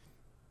happening?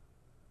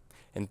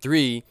 And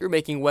 3, you're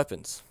making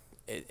weapons.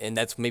 And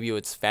that's maybe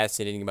what's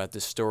fascinating about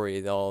this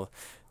story, all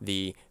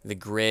the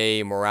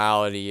gray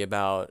morality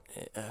about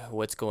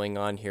what's going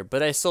on here.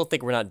 But I still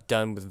think we're not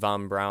done with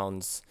Von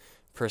Braun's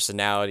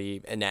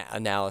personality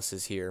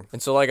analysis here.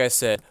 And so, like I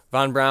said,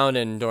 Von Braun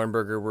and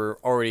Dornberger were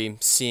already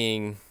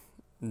seeing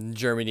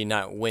Germany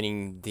not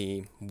winning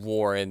the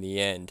war in the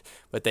end,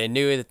 but they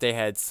knew that they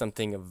had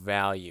something of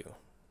value.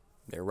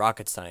 They're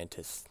rocket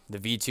scientists. The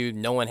V-2,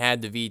 no one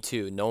had the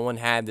V-2. No one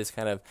had this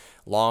kind of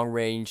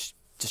long-range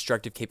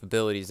destructive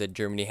capabilities that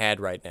Germany had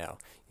right now.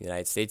 The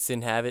United States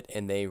didn't have it,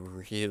 and they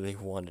really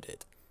wanted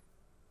it.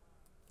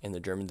 And the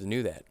Germans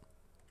knew that.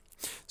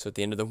 So at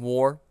the end of the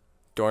war,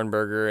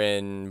 Dornberger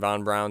and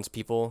Von Braun's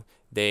people,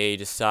 they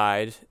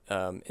decide,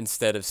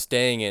 instead of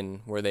staying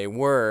in where they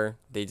were,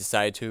 they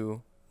decide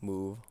to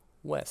move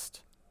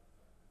west,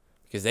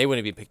 because they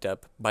wouldn't be picked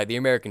up by the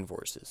American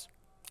forces.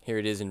 Here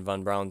it is in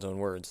Von Braun's own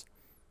words.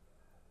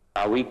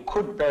 We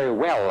could very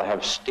well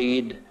have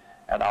stayed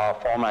at our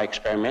former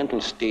experimental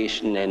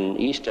station in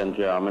eastern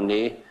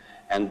Germany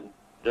and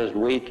just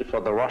waited for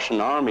the Russian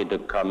army to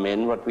come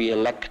in, but we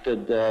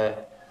elected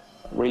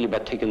really by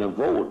taking a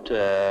vote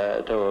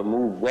to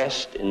move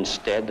west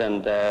instead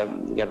and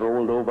get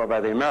rolled over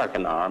by the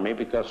American army,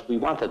 because we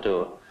wanted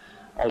to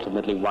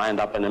ultimately wind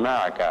up in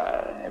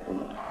America,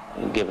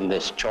 given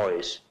this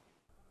choice.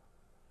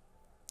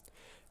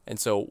 And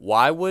so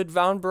why would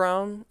Von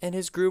Braun and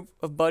his group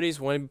of buddies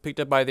want to be picked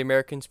up by the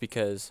Americans?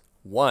 Because,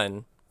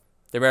 1,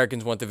 the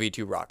Americans want the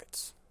V-2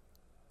 rockets.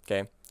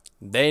 Okay?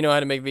 They know how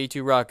to make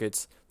V-2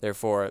 rockets,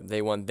 therefore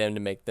they want them to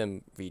make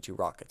them V-2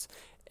 rockets.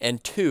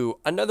 And 2,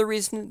 another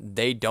reason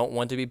they don't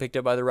want to be picked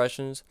up by the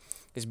Russians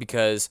is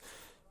because,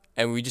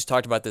 and we just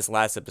talked about this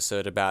last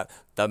episode, about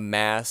the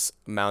mass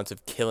amounts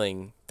of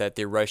killing that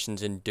the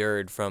Russians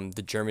endured from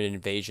the German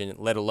invasion,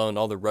 let alone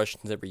all the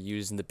Russians that were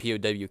used in the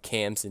POW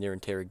camps and their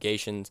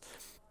interrogations.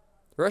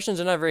 The Russians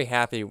are not very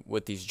happy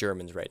with these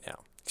Germans right now,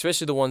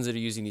 especially the ones that are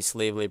using these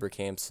slave labor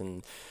camps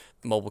and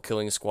mobile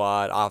killing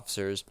squad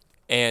officers.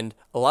 And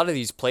a lot of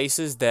these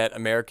places that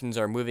Americans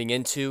are moving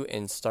into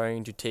and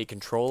starting to take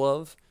control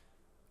of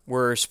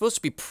were supposed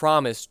to be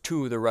promised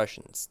to the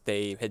Russians.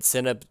 They had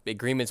sent up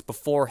agreements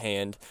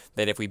beforehand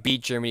that if we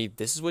beat Germany,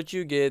 this is what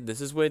you get,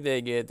 this is what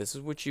they get, this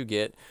is what you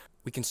get.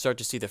 We can start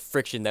to see the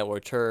friction that will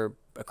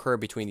occur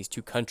between these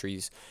two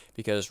countries,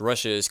 because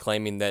Russia is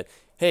claiming that,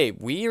 hey,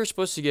 we are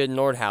supposed to get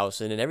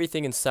Nordhausen and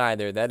everything inside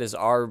there. That is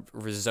our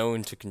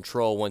zone to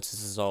control once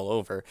this is all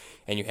over.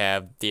 And you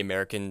have the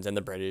Americans and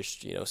the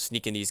British,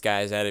 sneaking these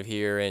guys out of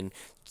here and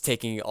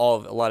taking a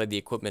lot of the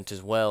equipment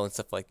as well and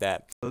stuff like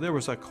that. So there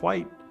was a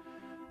quite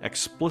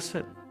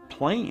explicit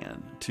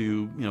plan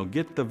to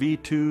get the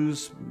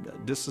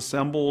V2s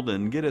disassembled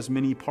and get as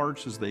many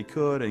parts as they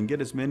could and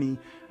get as many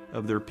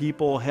of their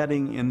people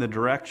heading in the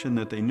direction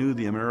that they knew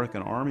the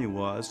American army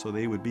was, so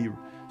they would be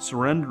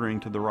surrendering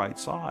to the right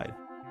side.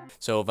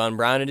 So Von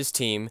Braun and his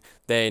team,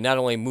 they not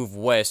only move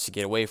west to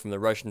get away from the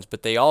Russians,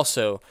 but they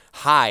also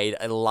hide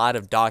a lot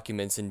of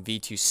documents and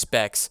V2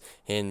 specs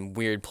in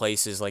weird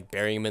places, like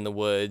burying them in the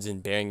woods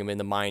and burying them in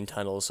the mine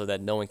tunnels so that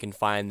no one can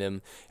find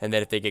them, and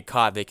that if they get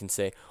caught, they can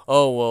say,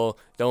 oh, well,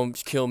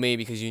 don't kill me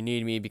because you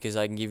need me, because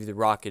I can give you the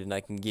rocket and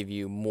I can give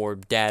you more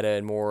data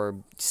and more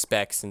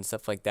specs and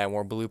stuff like that,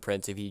 more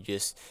blueprints if you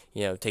just,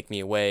 take me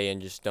away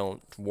and just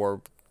don't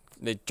war.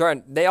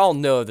 They all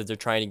know that they're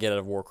trying to get out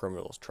of war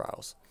criminals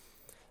trials.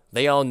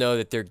 They all know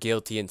that they're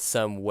guilty in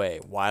some way.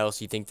 Why else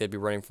do you think they'd be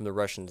running from the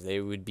Russians? They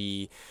would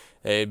be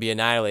They'd be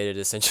annihilated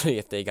essentially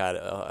if they got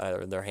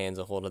their hands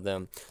a hold of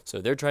them.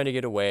 So they're trying to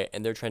get away,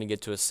 and they're trying to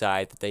get to a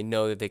side that they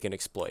know that they can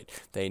exploit.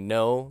 They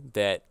know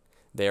that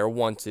they are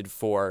wanted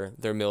for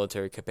their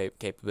military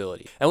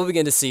capability. And we'll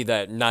begin to see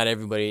that not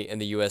everybody in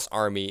the U.S.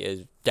 Army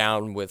is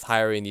down with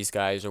hiring these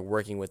guys or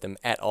working with them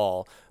at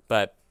all,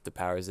 but the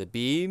powers that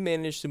be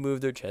managed to move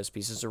their chess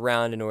pieces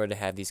around in order to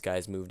have these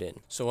guys moved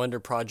in. So under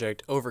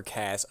Project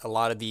Overcast, a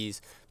lot of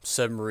these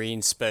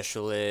submarine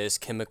specialists,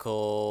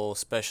 chemical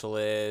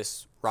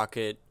specialists,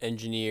 rocket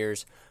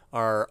engineers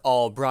are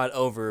all brought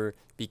over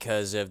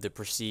because of the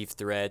perceived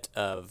threat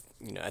of,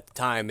 at the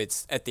time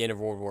it's at the end of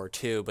World War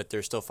II, but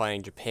they're still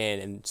fighting Japan,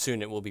 and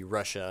soon it will be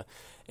Russia.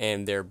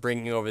 And they're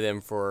bringing over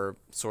them for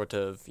sort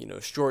of,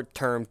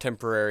 short-term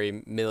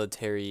temporary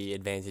military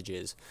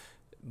advantages.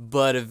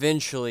 But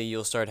eventually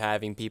you'll start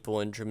having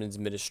people in Truman's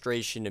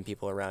administration and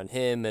people around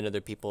him and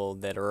other people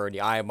that are already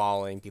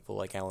eyeballing, people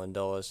like Alan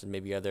Dulles and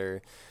maybe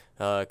other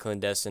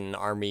clandestine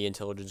army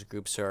intelligence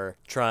groups are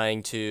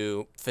trying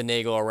to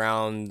finagle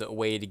around a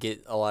way to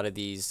get a lot of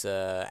these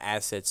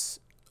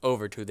assets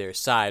over to their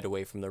side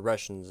away from the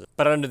Russians.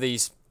 But under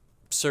these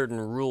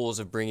certain rules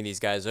of bringing these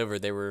guys over,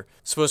 they were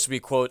supposed to be,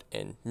 quote,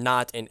 and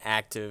not an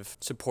active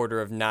supporter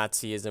of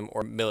Nazism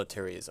or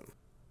militarism.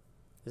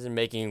 Isn't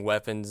making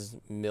weapons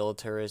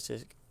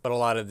militaristic? But a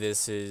lot of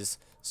this is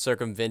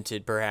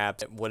circumvented,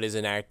 perhaps, what is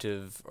an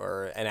active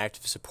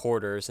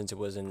supporter, since it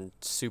wasn't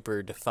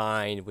super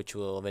defined, which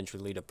will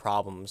eventually lead to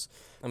problems.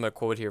 I'm going to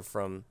quote here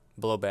from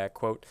Blowback,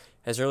 quote,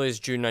 "As early as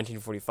June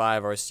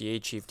 1945, RCA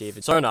Chief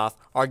David Sarnoff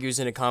argues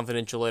in a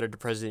confidential letter to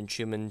President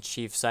Truman,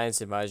 Chief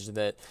Science Advisor,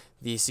 that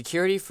the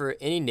security for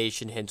any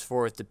nation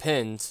henceforth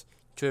depends,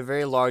 to a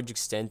very large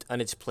extent, on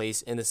its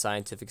place in the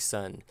scientific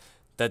sun.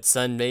 That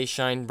sun may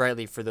shine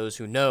brightly for those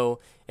who know,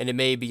 and it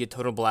may be a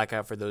total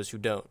blackout for those who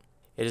don't.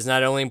 It is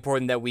not only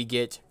important that we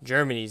get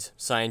Germany's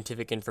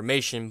scientific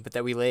information, but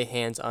that we lay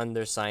hands on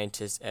their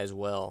scientists as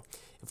well.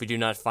 If we do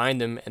not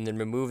find them and then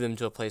remove them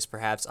to a place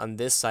perhaps on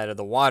this side of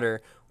the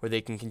water where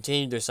they can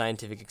continue their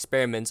scientific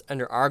experiments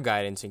under our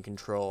guidance and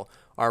control,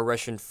 our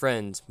Russian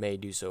friends may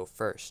do so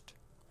first."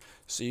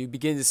 So you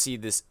begin to see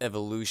this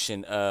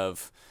evolution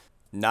of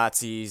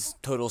Nazis,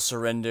 total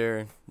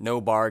surrender,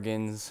 no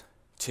bargains,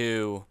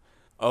 to,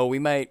 oh, we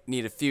might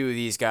need a few of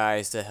these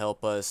guys to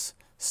help us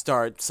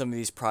start some of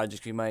these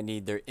projects. We might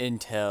need their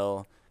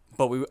intel,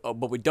 but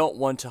we don't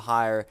want to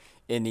hire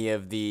any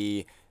of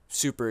the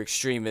super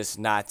extremist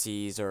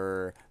Nazis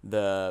or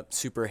the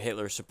super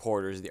Hitler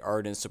supporters, the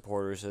ardent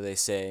supporters, so they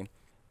say.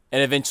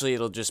 And eventually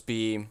it'll just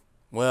be,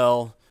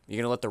 well, you're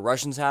going to let the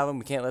Russians have them?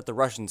 We can't let the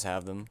Russians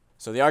have them.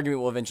 So the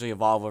argument will eventually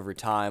evolve over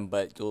time,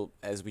 but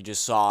as we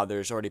just saw,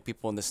 there's already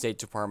people in the State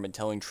Department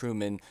telling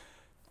Truman,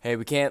 hey,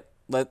 we can't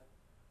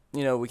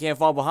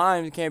fall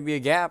behind. There can't be a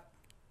gap.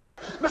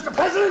 Mr.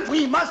 President,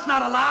 we must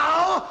not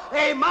allow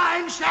a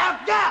mine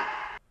shaft gap.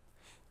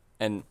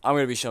 And I'm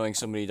going to be showing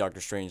so many Dr.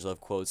 Strangelove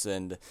quotes,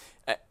 and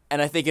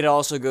I think it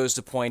also goes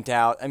to point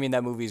out, I mean,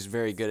 that movie's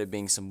very good at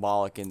being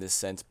symbolic in this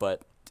sense,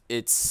 but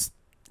it's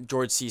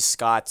George C.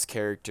 Scott's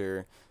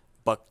character,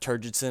 Buck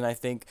Turgidson, I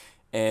think,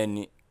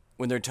 and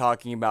when they're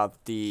talking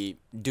about the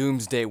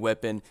doomsday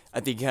weapon,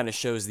 I think it kind of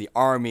shows the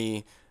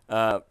Army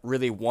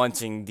really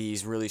wanting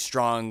these really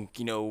strong,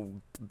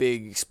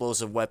 big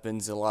explosive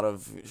weapons, a lot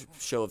of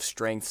show of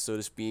strength, so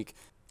to speak.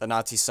 The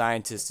Nazi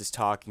scientist is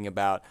talking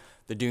about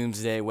the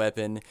doomsday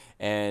weapon,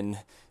 and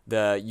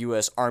the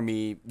U.S.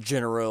 Army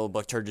General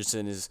Buck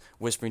Turgidson is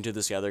whispering to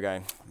this other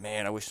guy,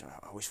 man, I wish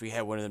we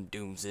had one of them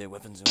doomsday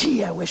weapons.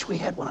 Gee, I wish we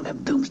had one of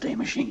them doomsday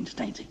machines,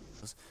 Stainsy.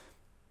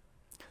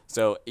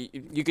 So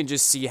you can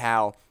just see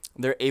how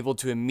they're able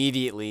to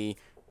immediately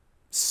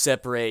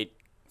separate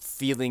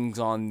feelings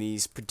on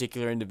these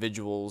particular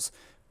individuals.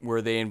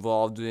 Were they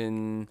involved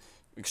in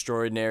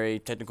extraordinary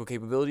technical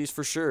capabilities?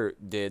 For sure.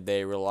 Did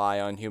they rely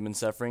on human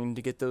suffering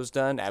to get those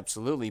done?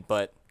 Absolutely.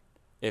 But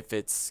if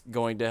it's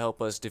going to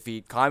help us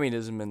defeat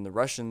communism and the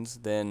Russians,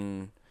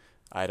 then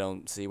I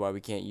don't see why we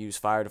can't use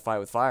fire to fight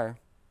with fire.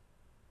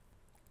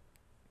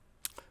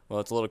 Well,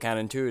 it's a little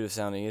counterintuitive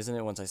sounding, isn't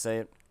it, once I say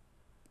it?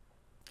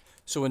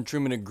 So when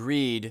Truman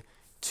agreed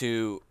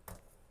to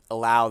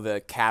allow the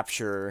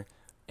capture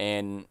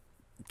and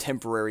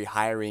temporary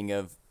hiring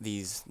of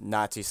these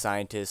Nazi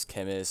scientists,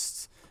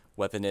 chemists,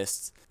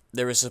 weaponists,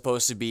 there was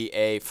supposed to be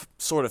a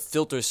sort of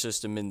filter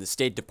system in the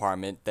State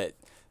Department that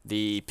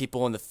the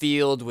people in the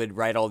field would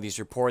write all these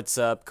reports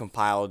up,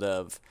 compiled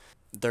of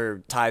their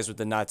ties with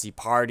the Nazi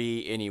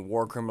Party, any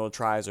war criminal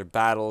trials or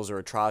battles or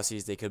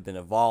atrocities they could have been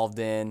involved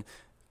in,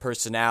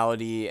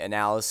 personality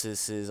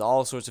analysis,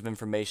 all sorts of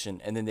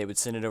information, and then they would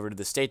send it over to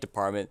the State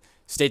Department.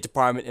 State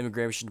Department,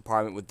 Immigration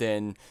Department would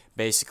then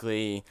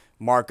basically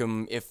mark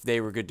them if they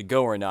were good to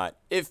go or not.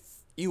 If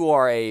you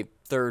are a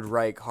Third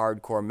Reich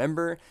hardcore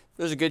member,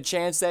 there's a good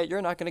chance that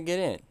you're not going to get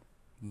in.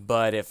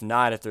 But if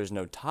not, if there's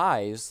no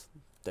ties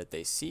that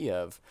they see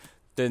of,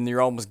 then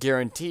you're almost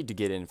guaranteed to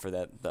get in for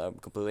that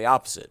completely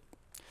opposite.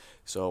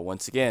 So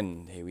once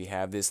again, we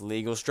have this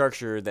legal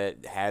structure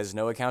that has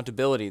no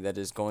accountability, that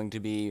is going to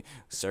be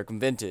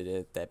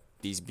circumvented, that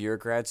these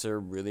bureaucrats are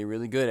really,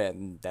 really good at,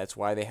 and that's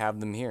why they have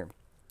them here.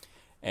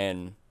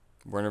 And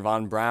Werner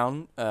von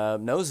Braun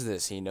knows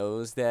this. He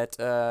knows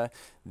that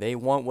they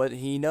want what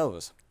he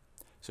knows.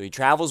 So he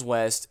travels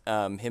west.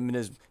 Him and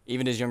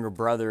his younger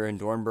brother and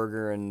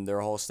Dornberger and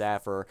their whole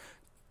staff are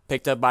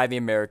picked up by the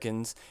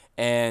Americans,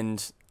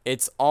 and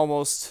it's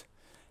almost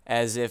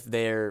as if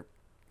they're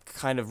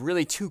kind of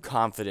really too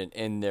confident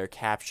in their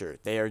capture.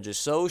 They are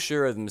just so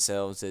sure of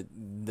themselves that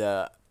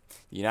the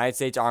United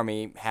States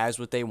Army has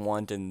what they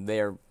want, and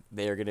they're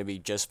going to be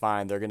just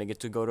fine. They're going to get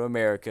to go to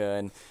America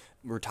and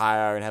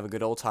retire and have a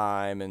good old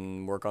time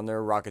and work on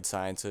their rocket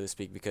science, so to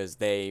speak, because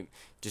they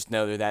just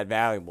know they're that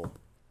valuable.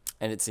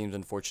 And it seems,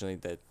 unfortunately,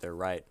 that they're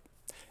right.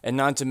 And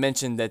not to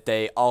mention that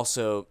they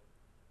also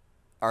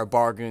are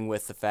bargaining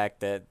with the fact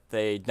that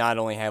they not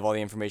only have all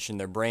the information in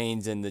their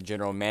brains and the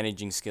general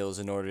managing skills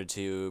in order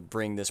to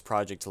bring this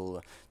project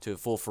to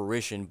full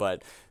fruition,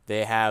 but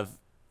they have,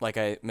 like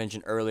I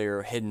mentioned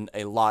earlier, hidden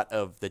a lot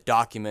of the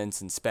documents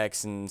and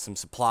specs and some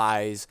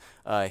supplies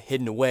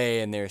hidden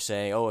away, and they're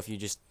saying, oh, if you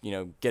just,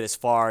 get us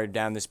far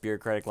down this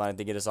bureaucratic line,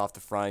 they get us off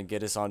the front,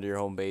 get us onto your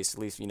home base, at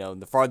least,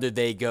 the farther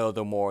they go,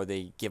 the more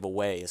they give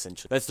away,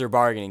 essentially. That's their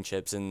bargaining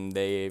chips, and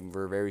they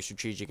were very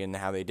strategic in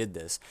how they did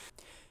this.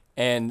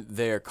 And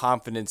their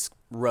confidence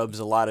rubs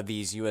a lot of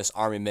these U.S.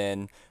 Army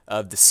men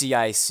of the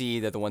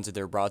CIC, they're the ones that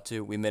they're brought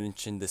to. We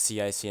mentioned the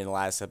CIC in the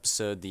last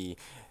episode, the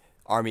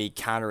Army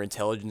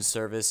Counterintelligence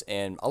Service,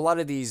 and a lot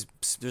of these,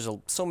 there's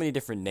so many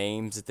different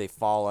names that they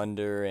fall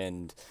under,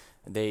 and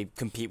they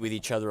compete with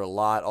each other a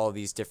lot. All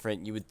these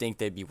different, you would think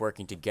they'd be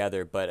working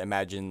together, but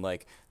imagine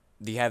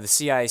you have the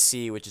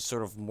CIC, which is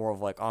sort of more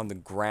of on the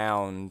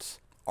ground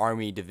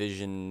Army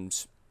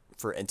divisions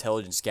for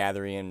intelligence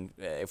gathering, and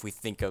if we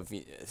think of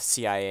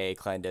CIA,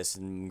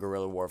 clandestine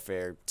guerrilla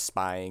warfare,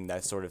 spying,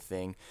 that sort of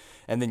thing.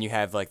 And then you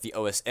have the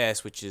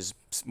OSS, which is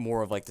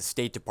more of the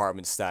State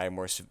Department style,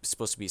 more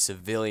supposed to be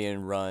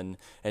civilian run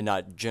and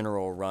not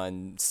general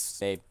run.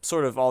 They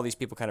sort of, all these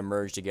people kind of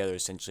merge together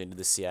essentially into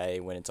the CIA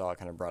when it's all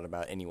kind of brought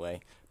about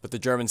anyway. But the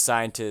German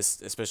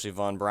scientist, especially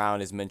von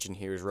Braun, is mentioned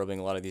here, is rubbing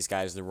a lot of these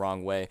guys the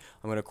wrong way.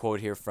 I'm going to quote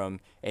here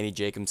from Annie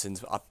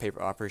Jacobson's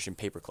Operation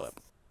Paperclip.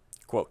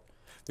 Quote,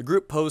 "The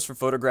group posed for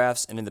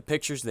photographs, and in the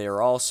pictures they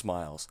are all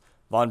smiles.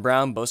 Von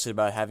Braun boasted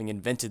about having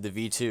invented the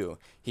V-2.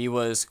 He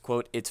was,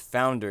 quote, its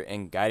founder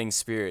and guiding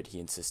spirit, he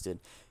insisted.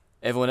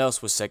 Everyone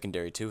else was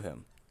secondary to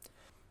him."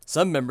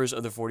 Some members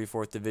of the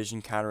 44th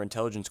Division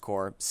Counterintelligence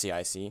Corps,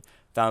 CIC,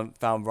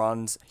 found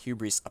Braun's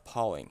hubris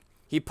appalling.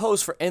 He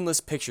posed for endless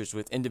pictures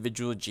with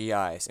individual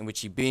GIs, in which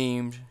he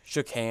beamed,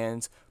 shook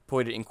hands,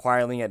 pointed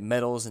inquiringly at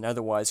medals, and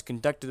otherwise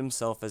conducted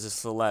himself as a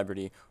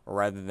celebrity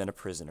rather than a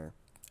prisoner.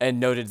 And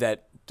noted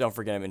that, don't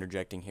forget I'm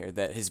interjecting here,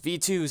 that his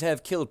V2s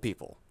have killed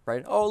people,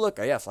 right? Oh, look,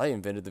 yes, I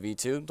invented the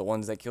V2, the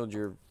ones that killed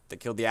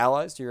the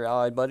allies, your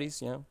allied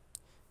buddies,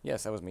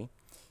 Yes, that was me.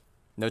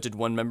 Noted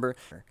one member,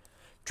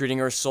 treating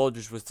our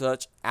soldiers with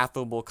such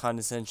affable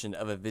condescension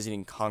of a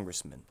visiting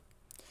congressman.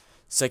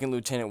 Second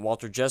Lieutenant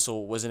Walter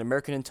Jessel was an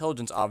American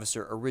intelligence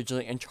officer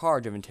originally in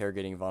charge of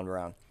interrogating von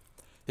Braun.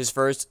 His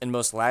first and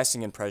most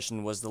lasting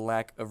impression was the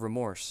lack of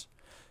remorse.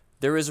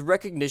 There is a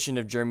recognition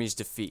of Germany's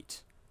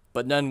defeat,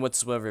 but none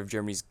whatsoever of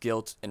Germany's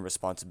guilt and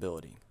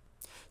responsibility.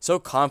 So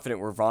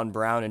confident were von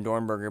Braun and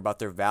Dornberger about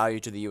their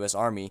value to the U.S.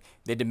 Army,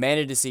 they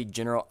demanded to see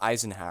General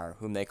Eisenhower,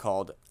 whom they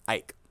called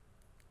Ike.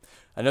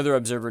 Another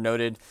observer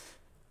noted,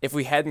 "If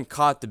we hadn't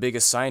caught the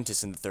biggest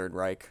scientist in the Third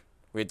Reich,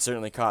 we had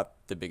certainly caught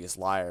the biggest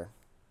liar."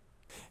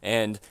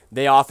 And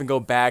they often go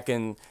back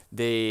and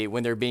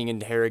when they're being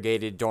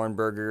interrogated,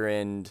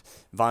 Dornberger and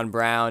von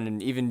Braun,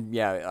 and even,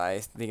 I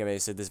think I may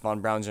have said this,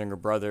 von Braun's younger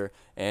brother,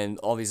 and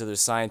all these other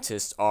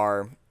scientists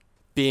are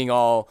being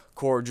all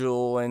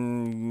cordial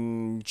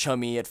and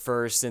chummy at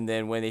first, and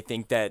then when they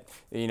think that,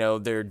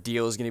 their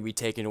deal is going to be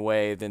taken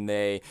away, then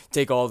they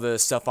take all the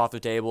stuff off the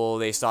table,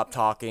 they stop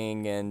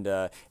talking, and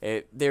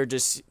they're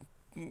just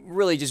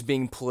really just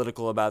being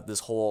political about this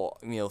whole,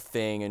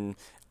 thing. And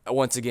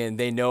once again,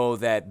 they know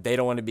that they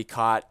don't want to be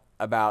caught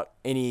about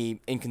any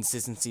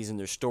inconsistencies in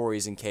their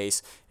stories in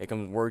case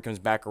word comes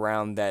back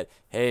around that,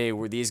 hey,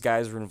 these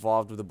guys were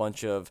involved with a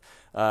bunch of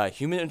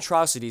human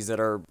atrocities that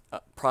are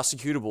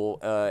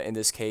prosecutable in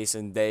this case,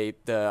 and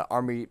the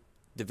Army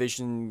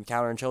Division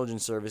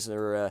Counterintelligence Service,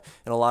 and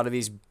a lot of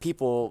these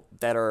people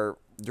that are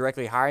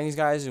directly hiring these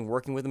guys and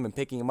working with them and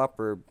picking them up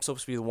are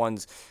supposed to be the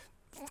ones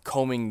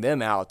combing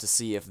them out to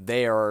see if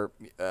they are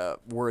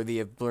worthy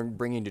of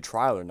bringing to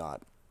trial or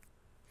not.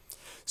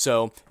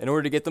 So in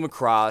order to get them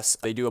across,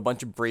 they do a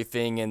bunch of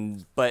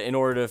briefing, but in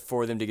order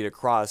for them to get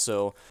across,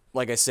 so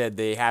like I said,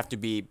 they have to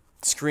be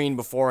screened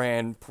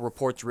beforehand,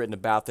 reports written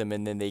about them,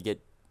 and then they get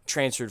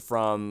transferred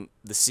from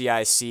the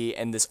CIC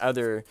and this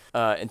other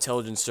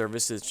intelligence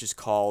service that's just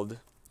called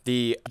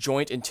the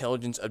Joint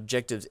Intelligence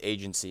Objectives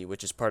Agency,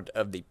 which is part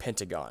of the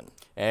Pentagon.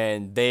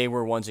 And they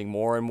were wanting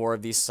more and more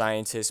of these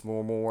scientists, more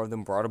and more of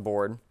them brought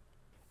aboard.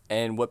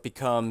 And what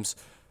becomes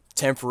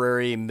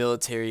temporary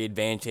military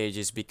advantage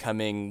is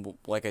becoming,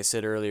 like I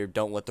said earlier,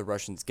 don't let the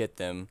Russians get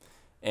them.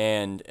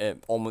 and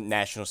almost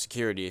national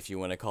security, if you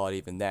want to call it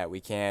even that. We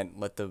can't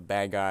let the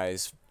bad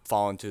guys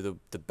fall into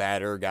the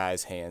badder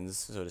guys' hands,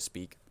 so to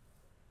speak.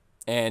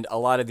 And a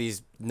lot of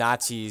these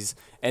Nazis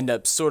end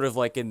up sort of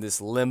like in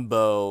this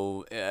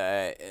limbo.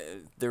 A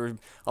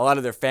lot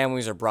of their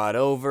families are brought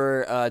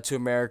over to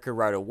America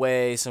right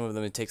away. Some of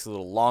them, it takes a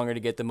little longer to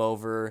get them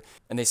over,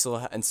 and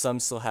some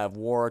still have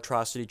war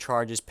atrocity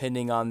charges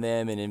pending on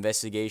them, and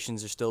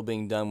investigations are still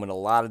being done when a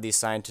lot of these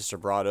scientists are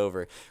brought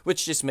over,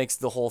 which just makes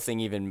the whole thing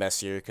even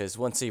messier, because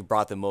once they've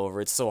brought them over,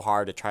 it's so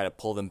hard to try to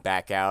pull them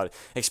back out,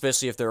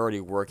 especially if they're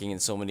already working in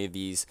so many of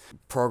these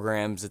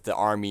programs that the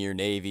Army or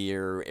Navy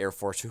or Air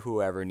Force or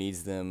whoever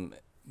needs them.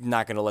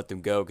 Not going to let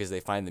them go because they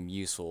find them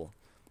useful.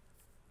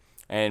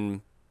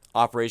 And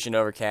Operation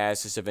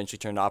Overcast just eventually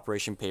turned to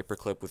Operation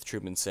Paperclip, with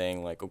Truman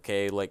saying, like,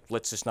 okay, like,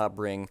 let's just not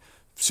bring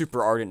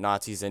super ardent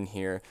Nazis in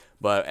here.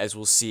 But as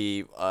we'll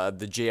see,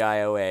 the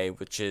JIOA,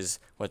 which is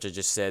what I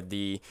just said,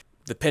 the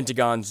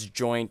Pentagon's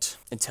Joint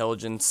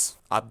Intelligence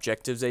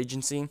Objectives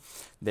Agency,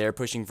 they're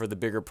pushing for the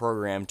bigger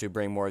program to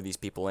bring more of these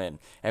people in.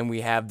 And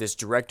we have this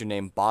director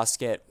named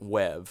Bosquet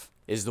Webb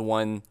is the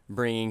one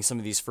bringing some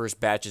of these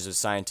first batches of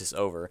scientists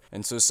over.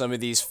 And so some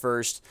of these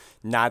first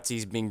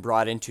Nazis being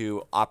brought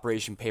into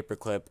Operation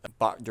Paperclip,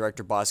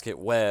 Director Bosquet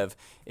Webb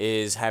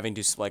is having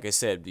to, like I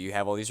said, you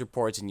have all these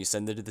reports and you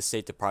send them to the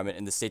State Department,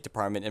 and the State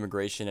Department,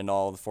 immigration, and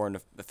all the foreign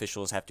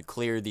officials have to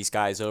clear these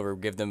guys over,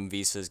 give them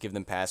visas, give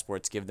them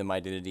passports, give them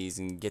identities,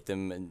 and get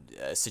them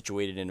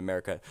situated in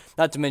America.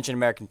 Not to mention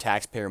American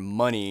taxpayer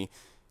money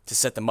to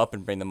set them up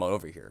and bring them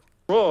over here.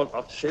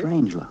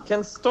 Stranger.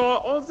 Can store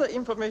all the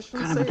information.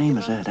 What kind of a name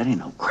is that? That ain't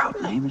no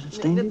crowd name, is it,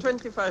 Stanley?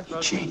 25. He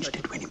changed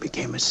it when he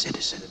became a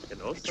citizen.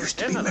 It used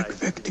to be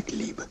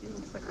McVertigliebe.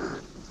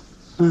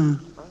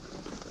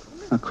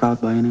 A crowd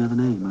by any other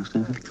name, I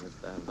think.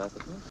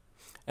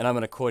 And I'm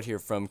going to quote here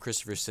from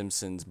Christopher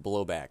Simpson's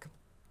Blowback.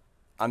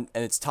 And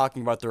it's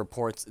talking about the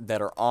reports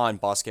that are on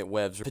Bosquet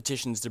Webb's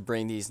petitions to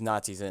bring these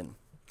Nazis in.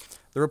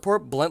 The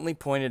report bluntly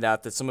pointed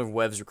out that some of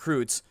Webb's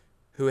recruits,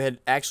 who had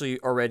actually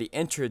already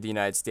entered the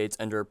United States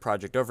under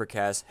Project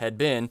Overcast, had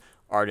been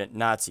ardent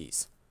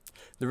Nazis.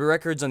 The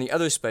records on the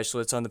other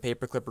specialists on the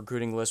paperclip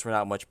recruiting list were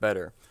not much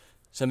better.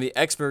 Some of the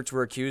experts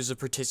were accused of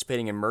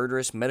participating in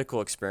murderous medical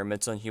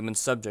experiments on human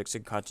subjects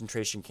in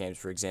concentration camps,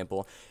 for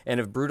example, and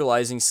of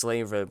brutalizing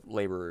slave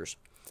laborers.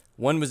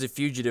 One was a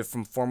fugitive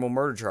from formal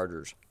murder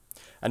charges.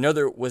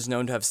 Another was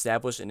known to have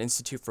established an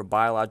institute for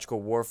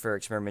biological warfare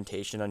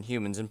experimentation on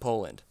humans in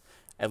Poland.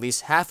 At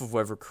least half of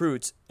Webb's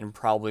recruits, and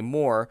probably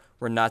more,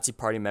 were Nazi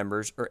Party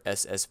members or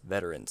SS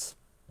veterans.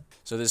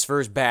 So this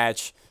first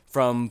batch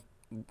from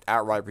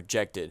outright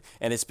rejected,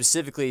 and it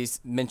specifically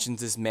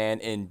mentions this man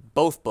in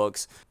both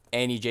books,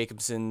 Annie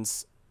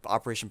Jacobson's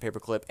Operation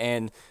Paperclip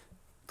and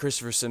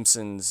Christopher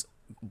Simpson's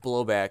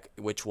Blowback,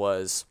 which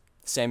was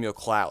Samuel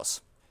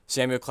Klaus.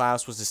 Samuel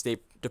Klaus was the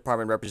State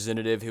Department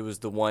representative who was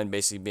the one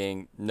basically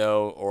being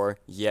no or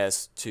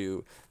yes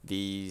to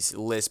these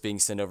lists being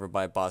sent over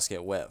by Bosquet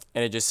Webb.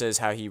 And it just says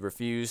how he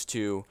refused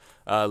to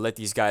let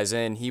these guys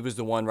in. He was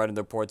the one writing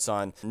the reports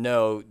on,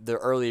 no, the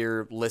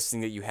earlier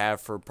listing that you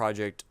have for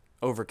Project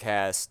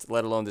Overcast,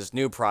 let alone this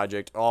new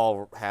project,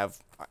 all have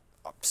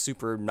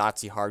super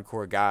Nazi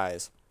hardcore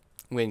guys.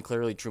 When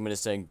clearly Truman is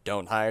saying,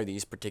 don't hire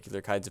these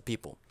particular kinds of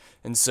people.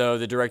 And so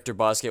the director,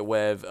 Bosquet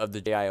Webb, of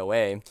the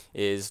JIOA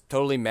is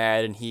totally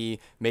mad, and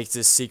he makes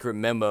this secret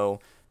memo,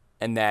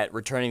 and that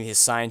returning his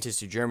scientists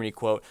to Germany,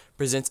 quote,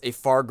 presents a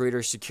far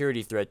greater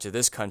security threat to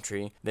this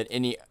country than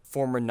any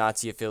former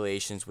Nazi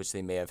affiliations which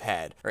they may have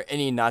had, or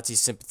any Nazi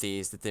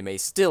sympathies that they may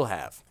still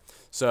have.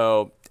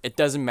 So it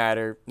doesn't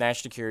matter.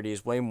 National security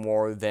is way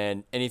more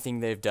than anything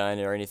they've done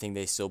or anything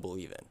they still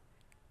believe in.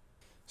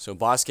 So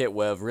Bosquet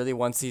Webb really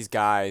wants these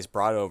guys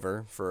brought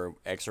over for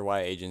X or Y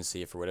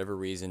agency for whatever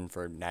reason,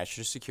 for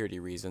national security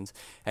reasons,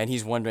 and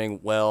he's wondering,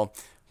 well,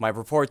 my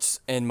reports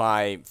and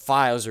my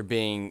files are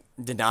being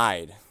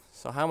denied,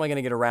 so how am I going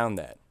to get around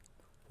that?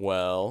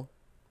 Well,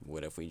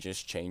 what if we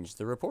just changed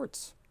the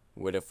reports?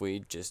 What if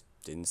we just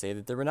didn't say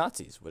that they were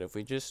Nazis? What if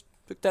we just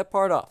took that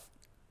part off?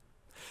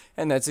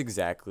 And that's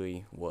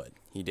exactly what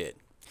he did.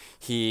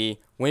 He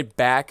went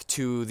back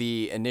to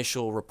the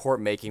initial report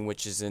making,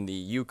 which is in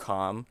the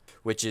EUCOM,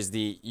 which is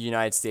the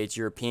United States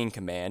European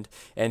Command,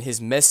 and his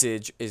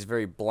message is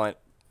very blunt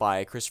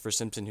by Christopher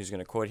Simpson, who's going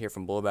to quote here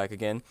from Blowback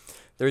again.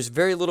 There's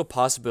very little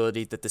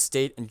possibility that the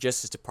State and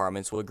Justice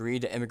Departments will agree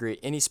to immigrate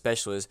any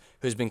specialist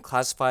who has been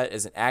classified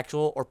as an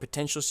actual or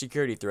potential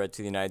security threat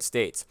to the United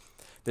States.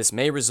 This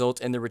may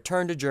result in the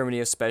return to Germany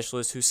of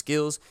specialists whose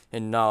skills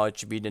and knowledge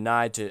should be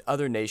denied to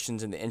other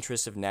nations in the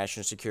interest of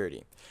national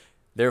security.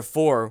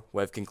 Therefore,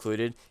 Webb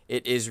concluded,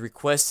 it is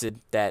requested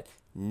that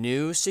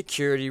new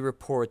security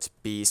reports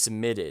be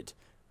submitted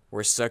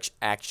where such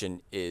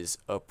action is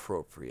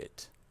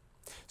appropriate.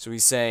 So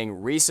he's saying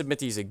resubmit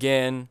these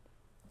again,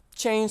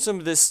 change some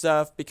of this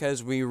stuff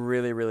because we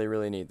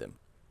really need them.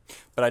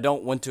 But I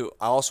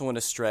also want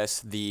to stress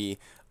the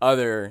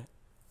other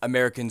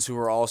Americans who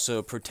were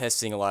also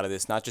protesting a lot of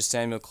this, not just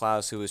Samuel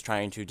Klaus, who was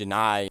trying to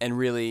deny and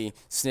really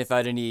sniff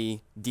out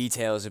any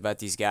details about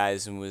these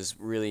guys and was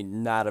really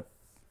not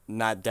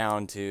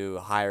down to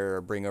hire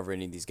or bring over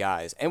any of these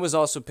guys, and was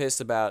also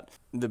pissed about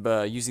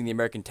the using the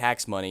American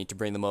tax money to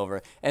bring them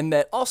over, and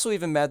that also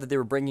even mad that they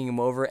were bringing them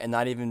over and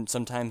not even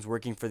sometimes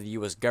working for the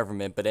U.S.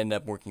 government, but ended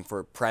up working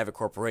for private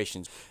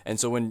corporations. And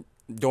so when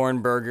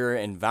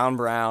Dornberger and Von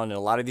Braun and a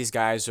lot of these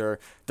guys they're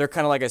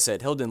kind of, like I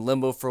said, held in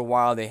limbo for a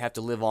while. They have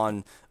to live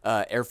on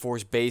Air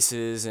Force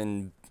bases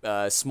and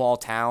small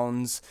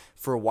towns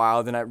for a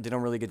while. They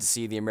don't really get to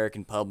see the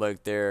American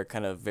public. They're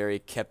kind of very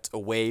kept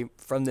away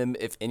from them,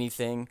 if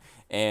anything,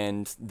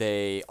 and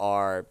they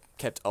are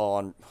kept all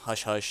on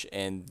hush hush,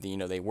 and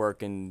they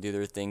work and do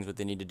their things, what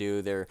they need to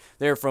do.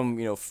 They're from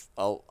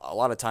a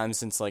lot of times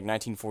since like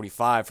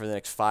 1945 for the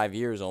next 5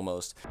 years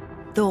almost.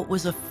 Though it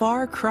was a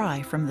far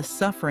cry from the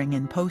suffering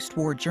in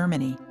post-war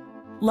Germany,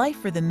 life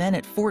for the men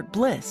at Fort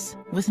Bliss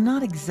was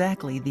not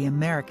exactly the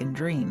American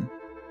dream.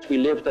 We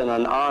lived in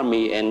an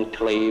army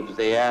enclave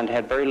there and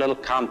had very little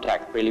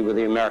contact really with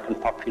the American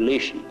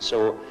population,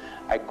 so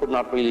I could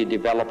not really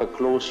develop a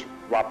close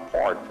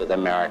rapport with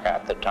America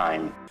at the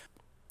time.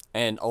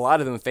 And a lot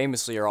of them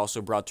famously are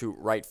also brought to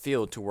Wright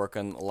Field to work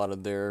on a lot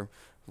of their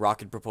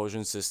rocket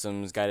propulsion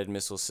systems, guided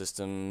missile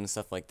systems,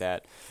 stuff like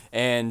that.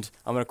 And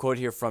I'm going to quote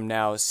here from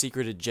now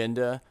Secret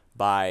Agenda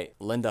by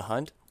Linda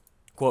Hunt.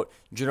 Quote,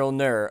 General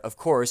Neuer, of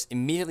course,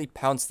 immediately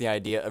pounced the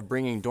idea of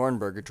bringing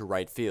Dornberger to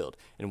Wright Field,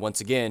 and once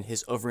again,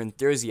 his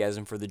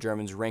overenthusiasm for the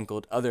Germans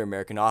rankled other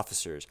American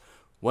officers.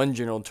 One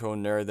general told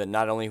Neuer that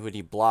not only would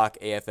he block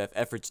AFF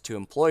efforts to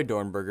employ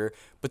Dornberger,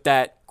 but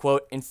that,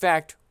 quote, in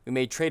fact, we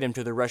may trade him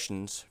to the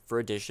Russians for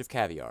a dish of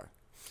caviar.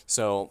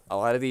 So a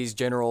lot of these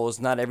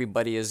generals, not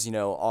everybody is,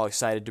 all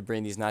excited to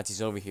bring these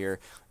Nazis over here.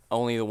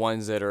 Only the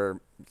ones that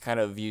are kind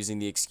of using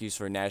the excuse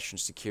for national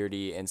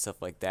security and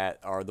stuff like that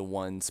are the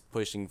ones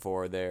pushing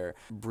for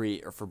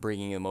for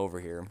bringing them over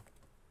here.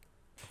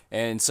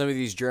 And some of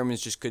these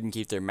Germans just couldn't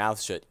keep their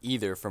mouths shut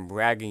either from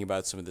bragging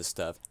about some of this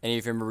stuff. And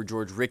if you remember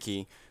George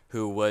Rickey,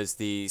 who was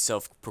the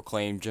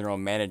self-proclaimed general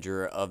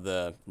manager of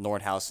the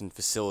Nordhausen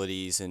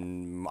facilities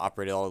and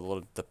operated all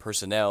of the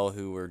personnel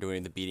who were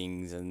doing the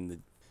beatings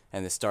and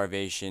the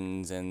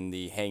starvations and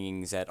the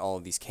hangings at all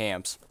of these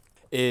camps,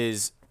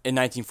 is in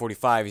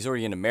 1945, he's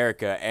already in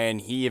America,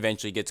 and he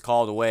eventually gets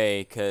called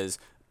away because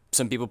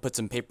some people put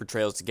some paper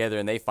trails together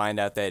and they find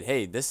out that,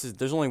 hey,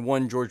 there's only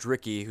one George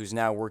Rickey who's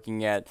now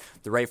working at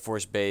the Wright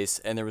Force Base,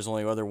 and there was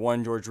only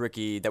one George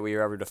Rickey that we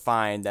were able to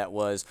find that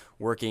was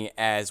working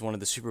as one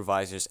of the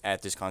supervisors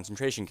at this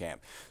concentration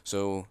camp.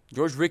 So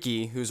George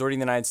Rickey, who's already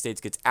in the United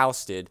States, gets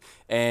ousted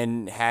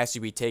and has to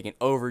be taken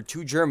over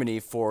to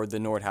Germany for the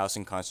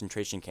Nordhausen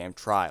concentration camp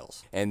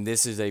trials. And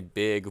this is a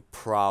big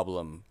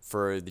problem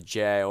for the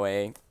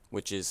JOA,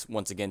 which is,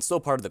 once again,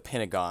 still part of the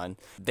Pentagon.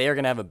 They are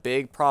going to have a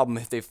big problem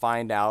if they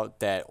find out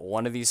that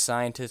one of these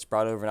scientists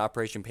brought over in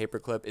Operation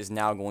Paperclip is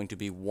now going to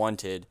be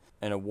wanted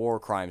in a war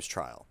crimes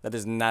trial. That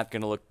is not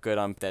going to look good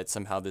on that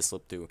somehow this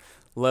slipped through,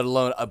 let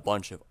alone a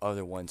bunch of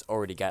other ones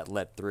already got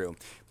let through.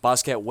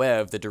 Boscat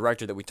Webb, the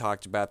director that we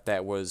talked about,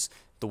 that was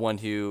the one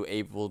who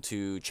able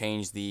to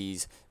change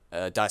these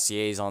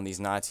dossiers on these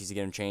Nazis to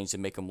get them changed to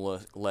make them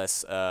look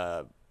less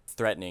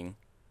threatening.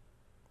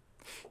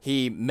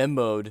 He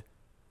memoed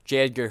J.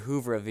 Edgar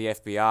Hoover of the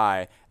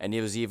FBI, and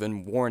he was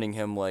even warning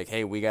him, like,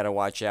 hey, we got to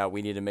watch out.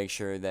 We need to make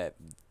sure that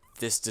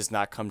this does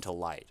not come to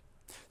light.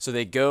 So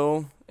they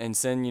go and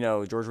send,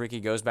 George Rickey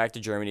goes back to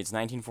Germany. It's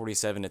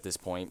 1947 at this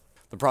point.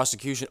 The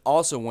prosecution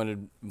also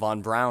wanted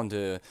von Braun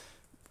to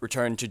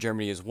return to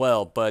Germany as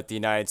well, but the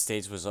United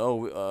States was,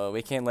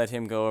 we can't let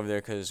him go over there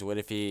because what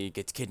if he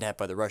gets kidnapped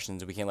by the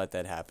Russians? We can't let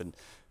that happen.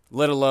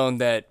 Let alone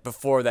that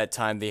before that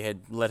time they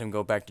had let him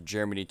go back to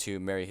Germany to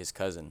marry his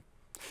cousin.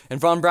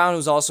 And von Braun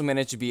was also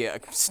managed to be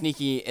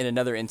sneaky in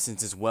another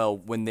instance as well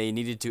when they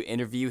needed to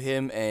interview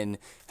him and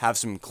have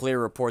some clear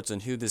reports on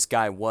who this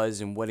guy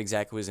was and what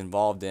exactly was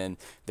involved in.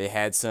 They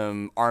had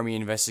some army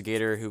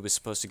investigator who was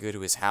supposed to go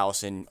to his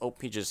house, and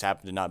he just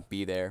happened to not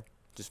be there.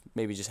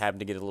 Maybe just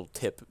happened to get a little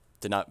tip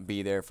to not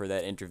be there for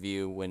that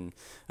interview when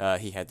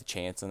he had the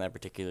chance on that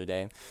particular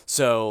day.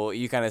 So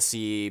you kind of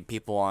see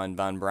people on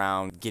von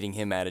Braun getting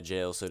him out of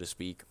jail, so to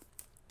speak.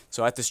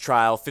 So at this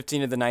trial,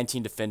 15 of the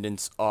 19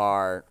 defendants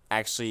are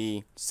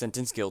actually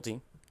sentenced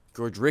guilty.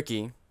 George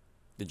Rickey,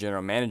 the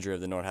general manager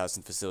of the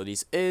Nordhausen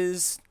facilities,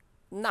 is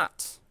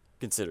not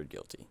considered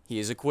guilty. He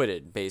is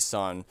acquitted based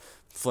on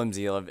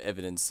flimsy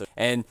evidence.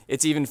 And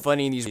it's even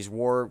funny in these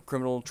war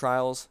criminal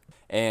trials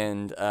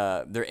and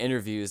their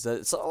interviews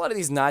that so a lot of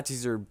these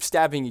Nazis are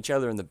stabbing each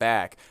other in the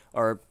back,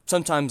 or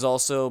sometimes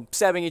also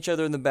stabbing each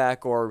other in the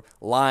back or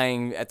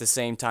lying at the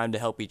same time to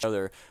help each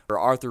other. Or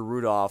Arthur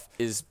Rudolph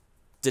is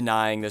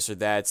denying this or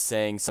that,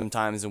 saying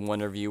sometimes in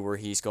one interview where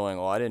he's going,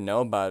 I didn't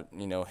know about,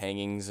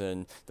 hangings,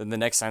 and then the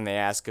next time they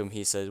ask him,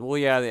 he says, well,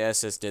 yeah, the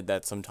SS did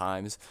that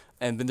sometimes.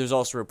 And then there's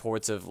also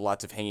reports of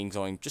lots of hangings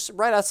going just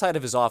right outside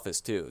of his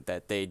office, too,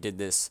 that they did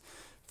this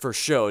for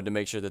show to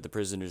make sure that the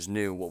prisoners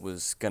knew what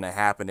was going to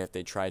happen if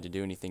they tried to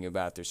do anything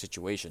about their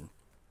situation.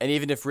 And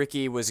even if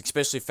Ricky was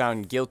especially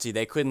found guilty,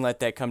 they couldn't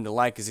let that come to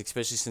light, because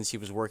especially since he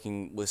was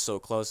working with so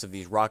close of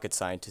these rocket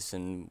scientists,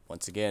 and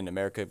once again,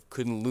 America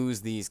couldn't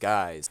lose these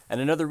guys. And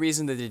another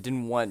reason that they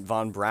didn't want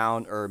von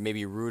Braun or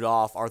maybe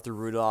Arthur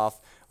Rudolph,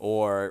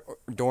 or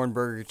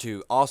Dornberger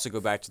to also go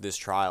back to this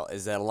trial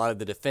is that a lot of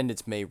the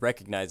defendants may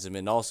recognize them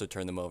and also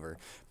turn them over.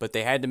 But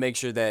they had to make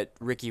sure that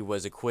Ricky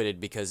was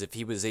acquitted, because if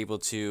he was able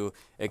to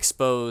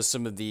expose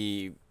some of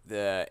the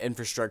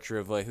infrastructure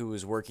of who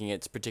was working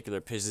at particular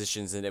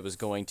positions, and it was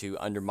going to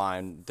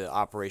undermine the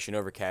Operation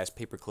Overcast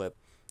paperclip.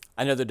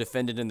 Another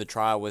defendant in the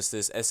trial was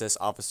this SS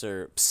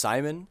officer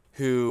Simon,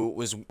 who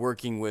was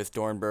working with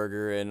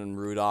Dornberger and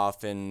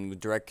Rudolph in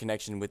direct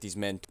connection with these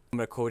men. I'm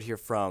going to quote here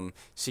from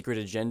Secret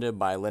Agenda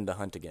by Linda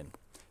Hunt again.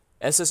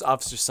 SS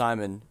Officer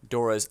Simon,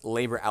 Dora's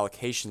labor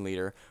allocation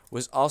leader,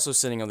 was also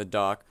sitting on the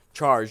dock,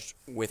 charged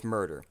with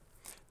murder.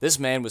 This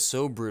man was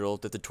so brutal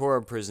that the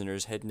Torah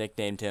prisoners had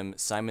nicknamed him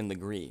Simon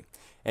Legree.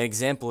 An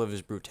example of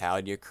his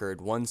brutality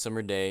occurred one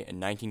summer day in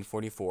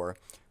 1944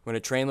 when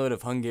a trainload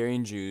of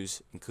Hungarian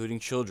Jews, including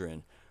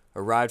children,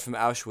 arrived from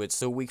Auschwitz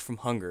so weak from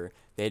hunger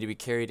they had to be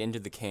carried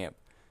into the camp.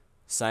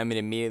 Simon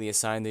immediately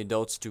assigned the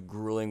adults to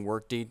grueling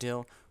work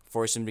detail,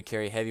 forcing them to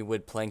carry heavy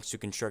wood planks to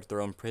construct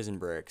their own prison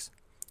barracks.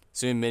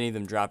 Soon many of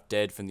them dropped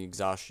dead from the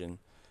exhaustion.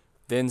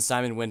 Then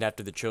Simon went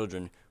after the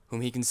children,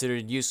 whom he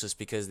considered useless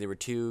because they were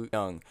too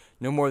young,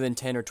 no more than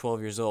 10 or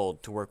 12 years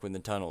old, to work within the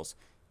tunnels.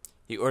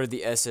 He ordered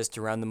the SS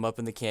to round them up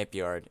in the camp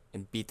yard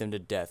and beat them to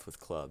death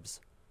with clubs.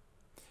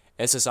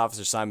 SS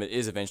Officer Simon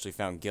is eventually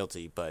found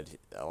guilty, but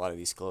a lot of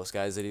these close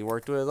guys that he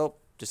worked with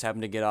just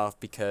happened to get off,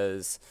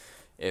 because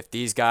if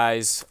these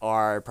guys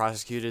are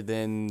prosecuted,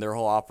 then their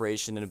whole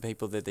operation and the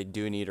people that they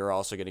do need are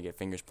also going to get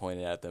fingers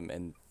pointed at them,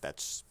 and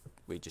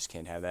we just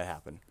can't have that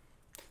happen.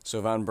 So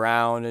von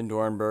Braun and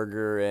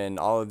Dornberger and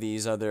all of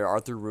these other,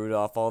 Arthur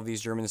Rudolph, all of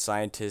these German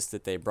scientists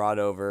that they brought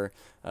over,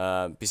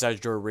 besides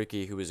George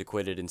Ricky, who was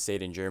acquitted and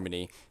stayed in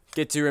Germany,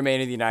 get to remain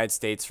in the United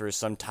States for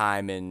some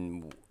time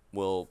and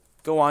will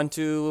go on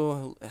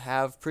to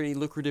have pretty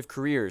lucrative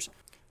careers.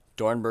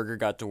 Dornberger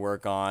got to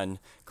work on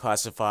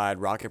classified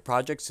rocket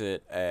projects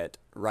at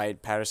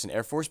Wright-Patterson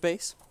Air Force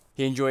Base.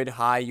 He enjoyed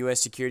high U.S.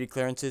 security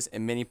clearances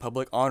and many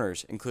public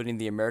honors, including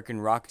the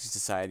American Rocket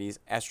Society's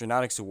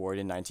Astronautics Award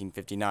in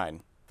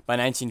 1959. By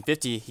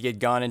 1950, he had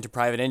gone into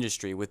private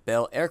industry with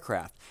Bell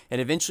Aircraft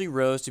and eventually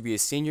rose to be a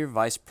senior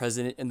vice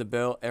president in the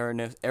Bell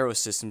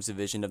Aerosystems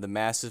division of the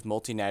massive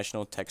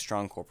multinational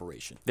Textron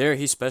Corporation. There,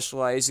 he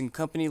specialized in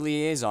company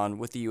liaison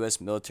with the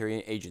U.S. military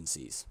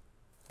agencies.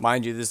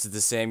 Mind you, this is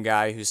the same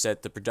guy who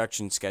set the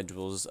production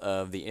schedules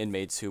of the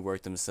inmates who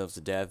worked themselves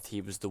to death. He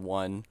was the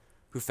one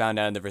who found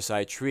out in the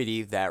Versailles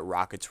Treaty that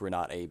rockets were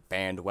not a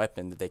banned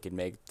weapon, that they could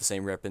make the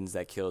same weapons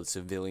that killed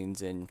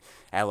civilians and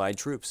Allied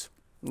troops.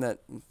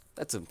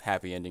 That's a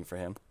happy ending for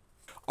him.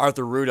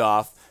 Arthur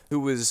Rudolph,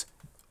 who was,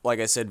 like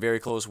I said, very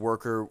close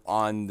worker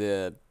on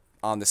the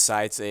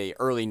sites, a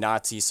early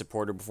Nazi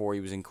supporter before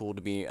he was cool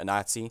to be a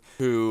Nazi,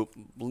 who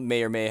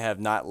may or may have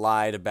not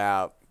lied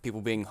about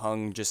people being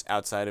hung just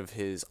outside of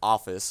his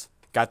office,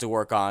 got to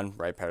work on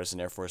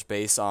Wright-Patterson Air Force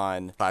Base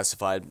on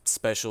classified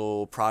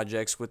special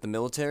projects with the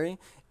military,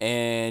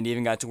 and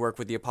even got to work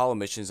with the Apollo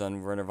missions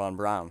on Wernher von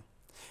Braun.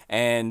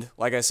 And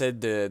like I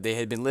said, they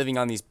had been living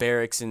on these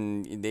barracks,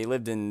 and they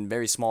lived in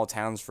very small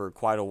towns for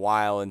quite a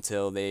while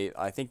until they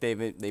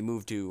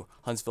moved to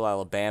Huntsville,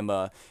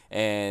 Alabama,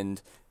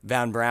 and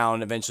von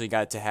Braun eventually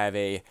got to have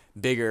a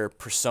bigger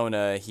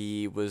persona.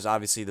 He was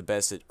obviously the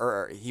best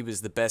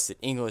at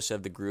English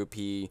of the group.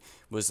 He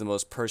was the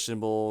most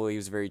personable. He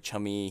was very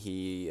chummy.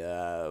 He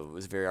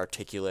was very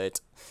articulate,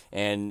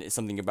 and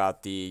something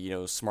about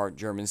the smart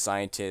German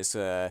scientists,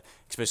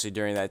 especially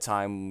during that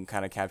time,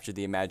 kind of captured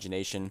the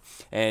imagination.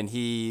 And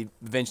he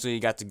eventually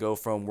got to go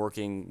from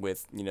working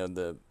with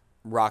the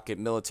rocket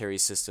military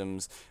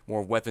systems,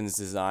 more weapons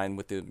design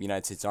with the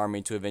United States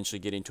Army, to eventually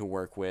getting to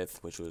work with,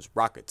 which was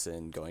rockets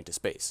and going to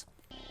space.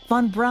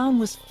 Von Braun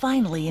was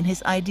finally in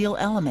his ideal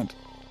element.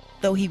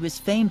 Though he was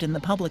famed in the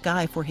public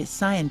eye for his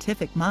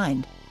scientific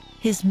mind,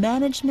 his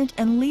management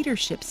and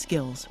leadership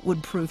skills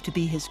would prove to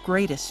be his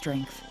greatest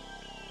strength.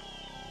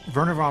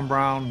 Wernher von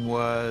Braun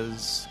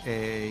was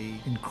an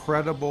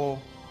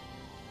incredible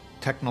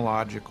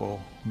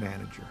technological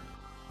manager.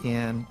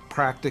 In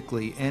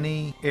practically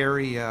any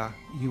area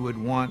you would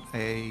want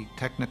a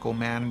technical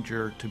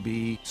manager to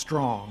be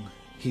strong,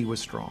 he was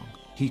strong.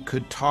 He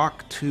could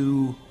talk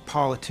to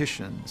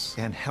politicians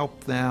and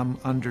help them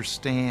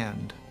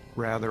understand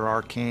rather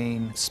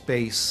arcane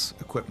space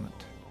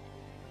equipment.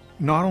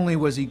 Not only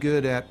was he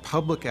good at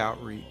public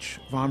outreach,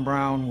 von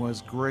Braun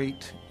was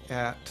great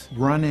at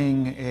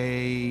running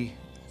an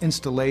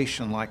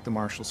installation like the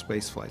Marshall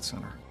Space Flight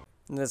Center.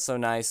 And that's so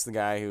nice. The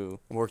guy who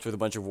worked with a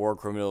bunch of war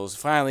criminals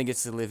finally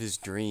gets to live his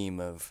dream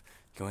of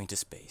going to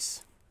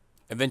space.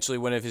 Eventually,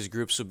 one of his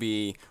groups will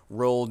be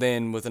rolled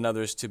in with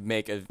others to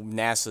make a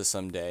NASA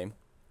someday,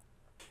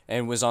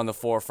 and was on the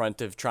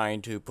forefront of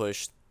trying to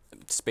push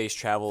space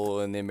travel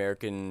and the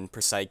American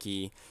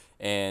psyche,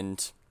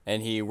 and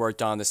he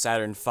worked on the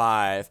Saturn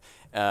V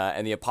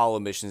and the Apollo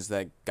missions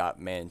that got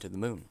man to the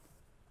moon.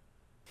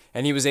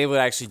 And he was able to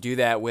actually do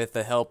that with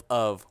the help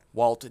of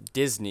Walt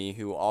Disney,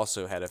 who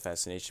also had a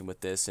fascination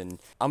with this. And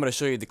I'm going to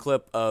show you the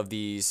clip of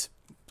these.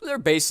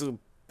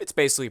 It's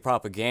basically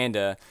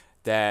propaganda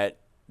that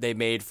they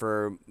made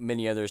for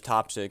many other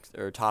topics,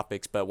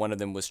 but one of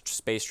them was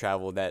space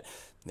travel. That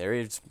there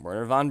is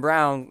Wernher von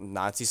Braun,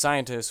 Nazi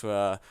scientist,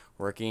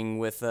 working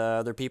with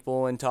other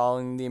people and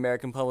telling the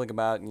American public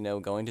about,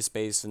 going to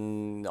space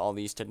and all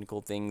these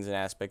technical things and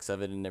aspects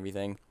of it and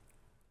everything.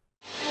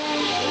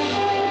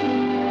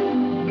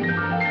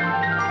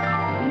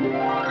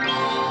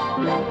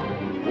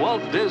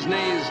 Walt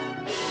Disney's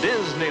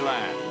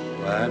Disneyland.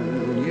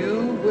 When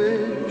you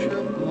wish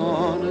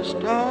upon a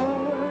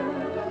star,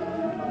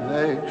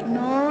 makes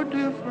no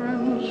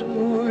difference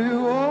who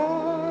you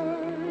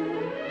are.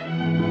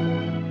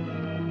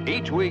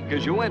 Each week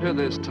as you enter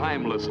this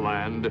timeless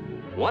land,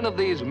 one of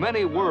these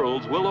many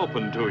worlds will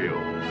open to you.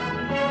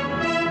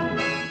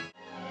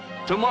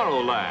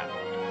 Tomorrowland,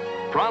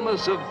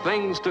 promise of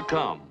things to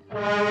come.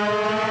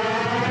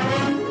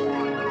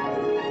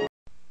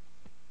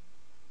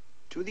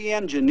 To the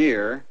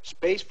engineer,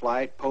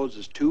 spaceflight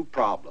poses two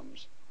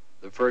problems.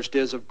 The first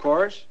is, of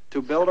course,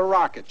 to build a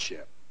rocket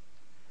ship.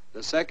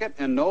 The second,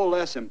 and no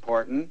less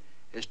important,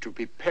 is to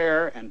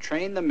prepare and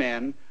train the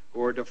men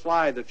who are to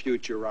fly the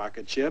future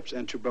rocket ships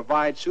and to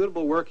provide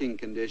suitable working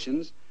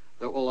conditions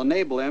that will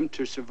enable them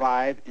to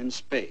survive in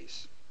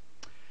space.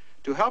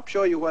 To help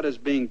show you what is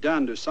being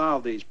done to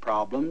solve these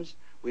problems,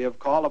 we have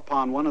called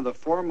upon one of the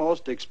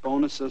foremost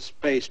exponents of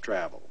space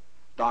travel,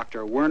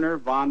 Dr. Wernher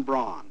von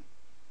Braun,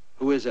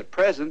 who is at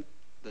present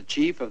the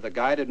chief of the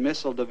Guided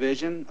Missile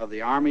Division of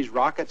the Army's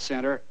Rocket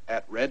Center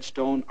at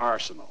Redstone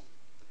Arsenal.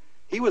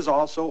 He was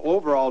also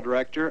overall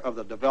director of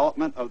the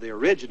development of the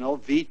original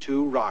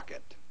V-2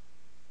 rocket.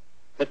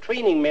 The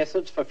training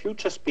methods for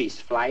future space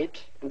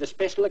flight and the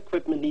special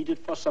equipment needed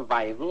for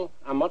survival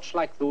are much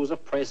like those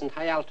of present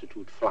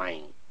high-altitude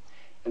flying.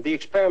 And the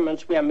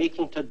experiments we are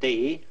making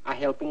today are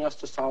helping us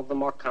to solve the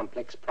more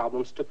complex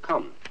problems to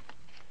come.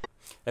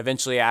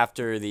 Eventually,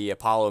 after the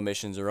Apollo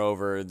missions are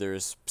over, there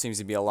seems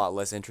to be a lot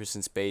less interest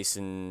in space,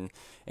 and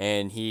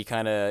he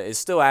kind of is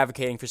still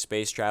advocating for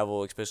space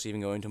travel, especially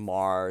even going to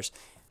Mars.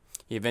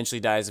 He eventually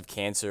dies of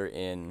cancer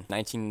in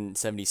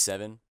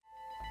 1977.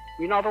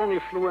 We not only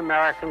flew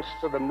Americans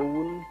to the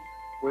moon,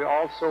 we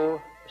also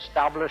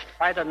established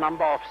quite a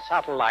number of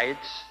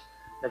satellites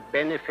that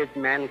benefit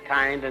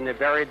mankind in a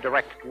very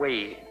direct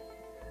way.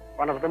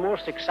 One of the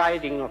most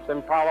exciting of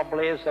them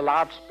probably is the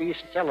Large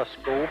Space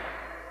Telescope,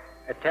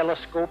 a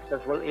telescope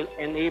that will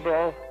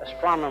enable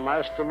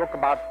astronomers to look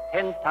about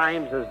 10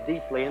 times as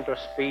deeply into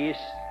space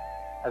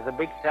as a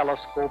big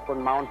telescope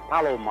on Mount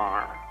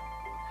Palomar.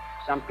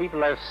 Some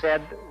people have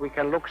said we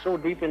can look so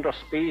deep into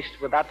space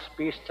with that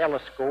space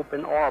telescope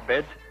in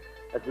orbit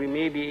that we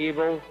may be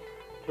able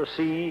to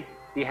see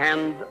the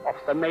hand of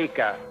the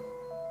Maker.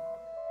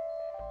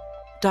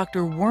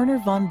 Dr. Wernher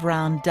von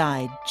Braun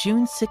died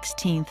June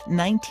 16,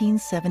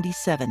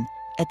 1977,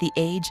 at the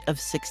age of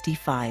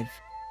 65.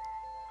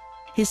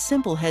 His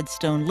simple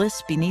headstone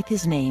lists beneath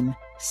his name,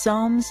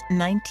 Psalms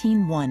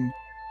 19:1.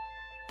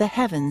 The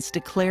heavens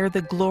declare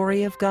the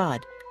glory of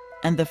God,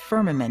 and the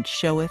firmament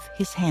showeth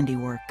his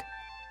handiwork.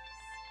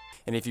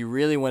 And if you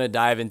really want to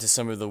dive into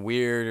some of the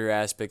weirder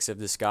aspects of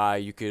this guy,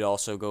 you could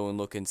also go and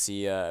look and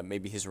see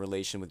maybe his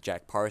relation with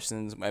Jack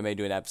Parsons. I may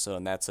do an episode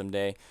on that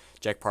someday.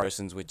 Jack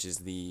Parsons, which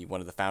is one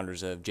of the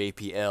founders of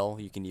JPL.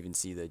 You can even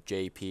see the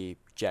JP,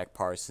 Jack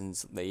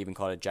Parsons. They even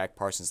call it Jack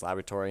Parsons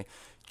Laboratory.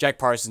 Jack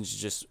Parsons is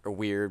just a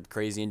weird,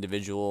 crazy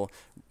individual,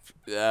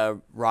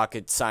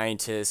 rocket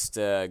scientist,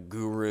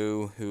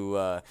 guru who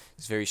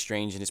is very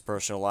strange in his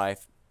personal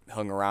life.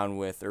 Hung around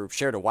with, or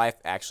shared a wife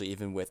actually,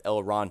 even with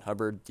L. Ron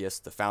Hubbard, yes,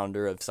 the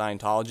founder of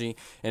Scientology,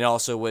 and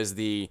also was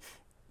the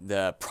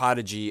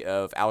prodigy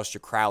of Aleister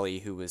Crowley,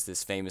 who was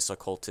this famous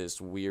occultist,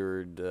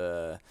 weird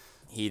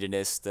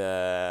hedonist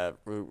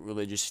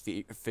religious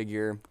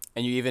figure.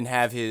 And you even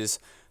have his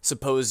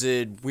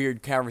supposed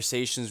weird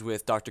conversations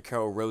with Dr.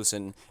 Carol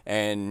Rosen,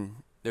 and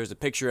there's a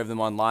picture of them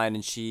online,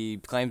 and she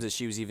claims that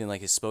she was even like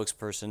his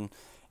spokesperson,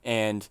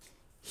 and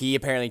he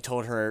apparently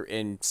told her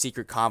in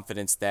secret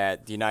confidence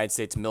that the United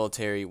States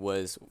military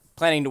was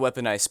planning to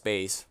weaponize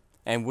space,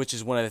 and which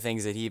is one of the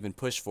things that he even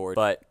pushed for.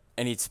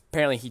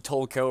 Apparently he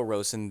told Carol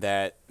Rosen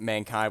that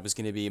mankind was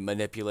going to be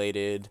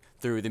manipulated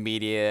through the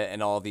media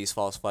and all of these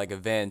false flag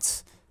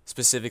events,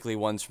 specifically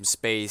ones from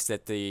space,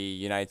 that the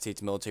United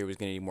States military was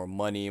going to need more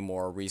money,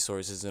 more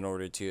resources in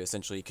order to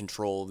essentially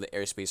control the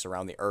airspace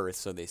around the Earth,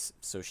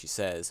 so she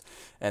says,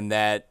 and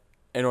that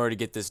in order to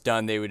get this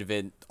done, they would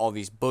invent all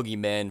these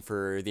boogeymen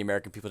for the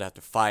American people to have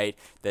to fight.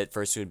 That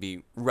first it would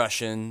be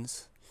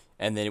Russians,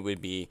 and then it would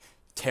be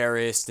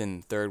terrorists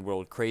and third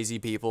world crazy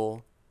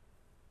people,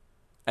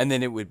 and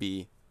then it would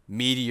be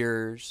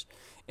meteors.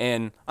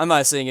 And I'm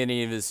not saying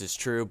any of this is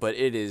true, but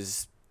it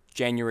is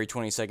January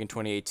 22nd,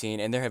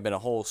 2018, and there have been a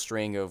whole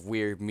string of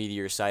weird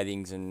meteor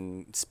sightings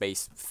and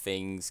space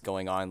things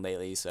going on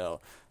lately, so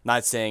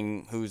not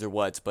saying who's or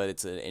what's, but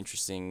it's an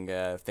interesting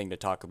thing to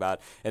talk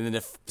about. And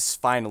then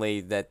finally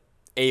that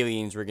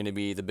aliens were going to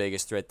be the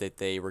biggest threat, that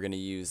they were going to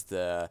use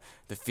the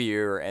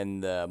fear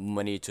and the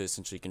money to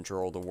essentially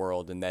control the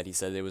world, and that he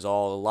said it was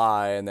all a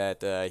lie and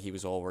that he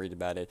was all worried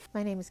about it.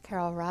 My name is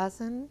Carol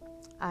Rosen.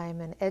 I'm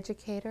an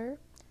educator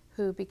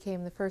who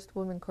became the first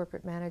woman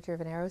corporate manager of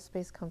an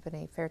aerospace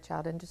company,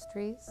 Fairchild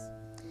Industries.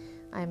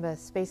 I'm a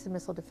space and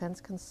missile defense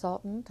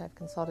consultant. I've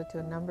consulted to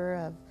a number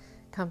of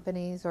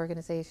companies,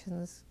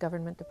 organizations,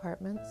 government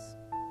departments,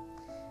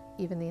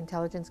 even the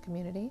intelligence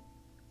community.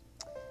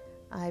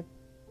 I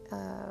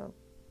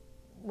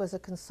was a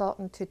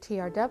consultant to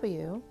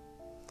TRW,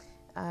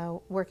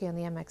 working on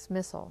the MX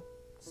missile.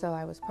 So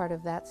I was part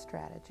of that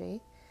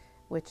strategy,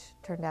 which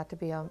turned out to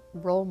be a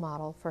role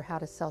model for how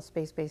to sell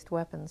space-based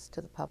weapons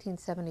to the public.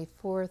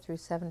 1974 through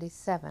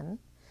 77,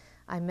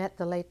 I met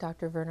the late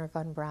Dr. Wernher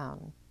von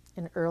Braun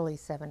in early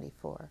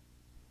 74.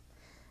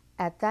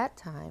 At that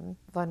time,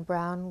 von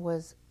Braun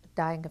was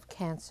dying of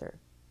cancer,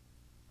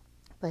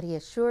 but he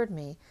assured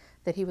me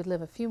that he would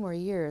live a few more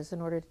years in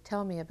order to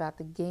tell me about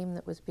the game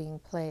that was being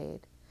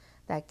played,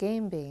 that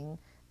game being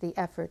the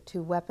effort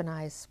to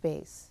weaponize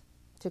space,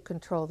 to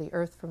control the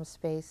Earth from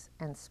space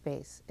and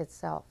space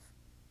itself.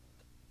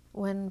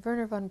 When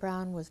Wernher von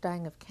Braun was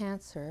dying of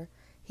cancer,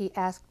 he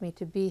asked me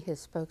to be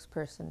his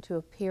spokesperson, to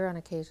appear on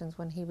occasions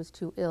when he was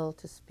too ill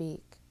to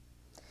speak.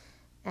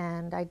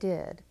 And I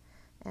did.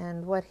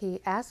 And what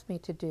he asked me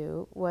to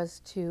do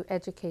was to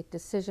educate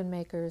decision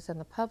makers and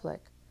the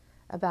public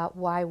about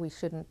why we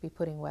shouldn't be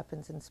putting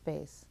weapons in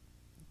space.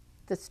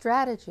 The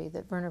strategy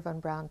that Wernher von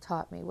Braun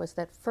taught me was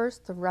that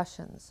first the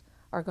Russians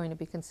are going to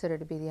be considered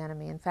to be the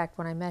enemy. In fact,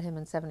 when I met him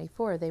in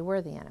 74, they were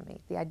the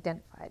enemy, the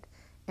identified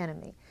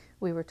enemy.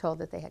 We were told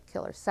that they had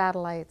killer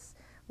satellites.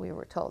 We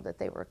were told that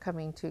they were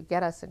coming to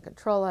get us and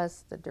control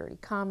us, the dirty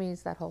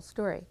commies, that whole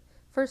story.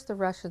 First, the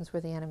Russians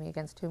were the enemy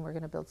against whom we're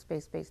going to build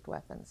space-based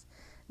weapons.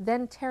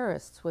 Then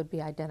terrorists would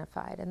be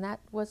identified, and that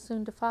was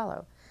soon to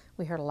follow.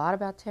 We heard a lot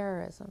about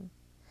terrorism.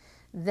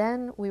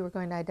 Then we were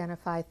going to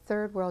identify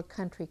third world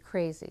country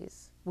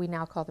crazies. We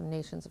now call them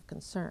nations of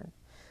concern.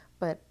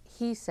 But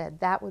he said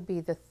that would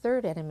be the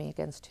third enemy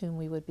against whom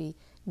we would be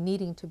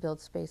needing to build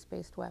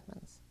space-based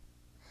weapons.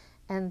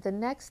 And the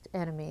next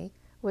enemy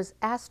was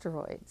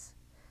asteroids.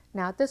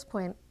 Now at this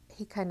point,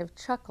 he kind of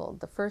chuckled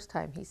the first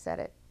time he said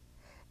it.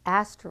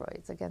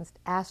 Asteroids, against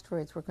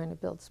asteroids we're going to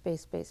build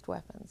space-based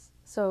weapons.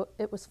 So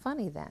it was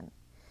funny then.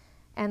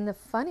 And the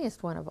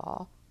funniest one of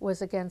all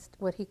was against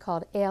what he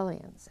called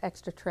aliens,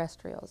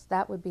 extraterrestrials.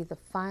 That would be the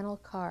final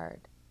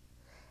card.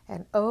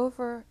 And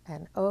over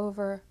and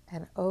over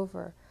and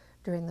over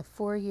during the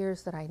 4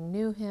 years that I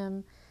knew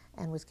him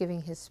and was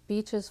giving his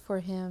speeches for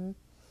him,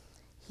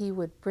 he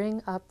would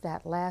bring up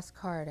that last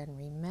card. And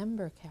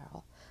remember,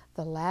 Carol,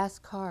 the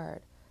last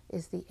card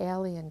is the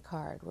alien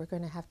card. We're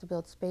going to have to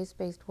build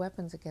space-based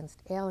weapons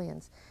against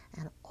aliens,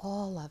 and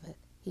all of it,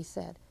 he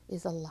said,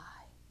 is a lie.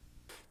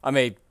 I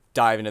may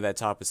dive into that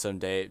topic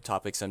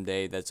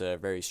someday. That's a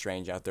very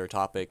strange out there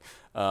topic.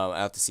 I'll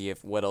have to see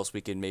what else we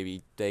can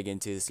maybe dig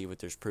into to see what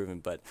there's proven.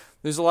 But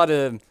there's a lot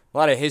of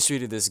history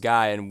to this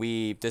guy, and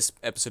this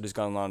episode has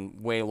gone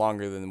on way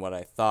longer than what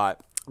I thought.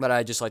 But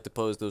I just like to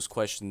pose those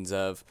questions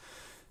of,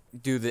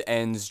 do the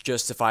ends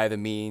justify the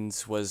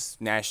means? Was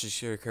national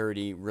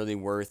security really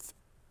worth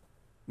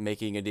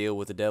making a deal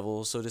with the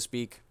devil, so to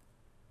speak?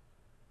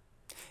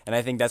 And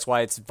I think that's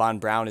why von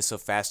Braun is so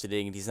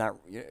fascinating.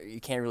 You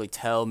can't really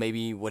tell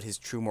maybe what his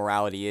true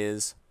morality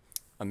is.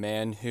 A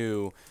man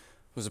who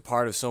was a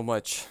part of so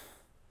much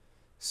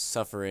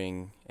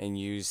suffering and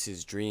used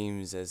his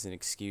dreams as an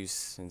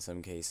excuse in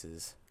some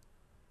cases.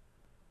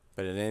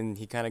 But then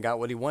he kind of got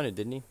what he wanted,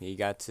 didn't he? He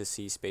got to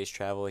see space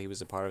travel. He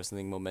was a part of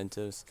something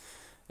momentous.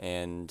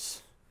 And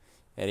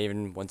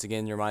even, once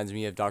again, reminds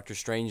me of Dr.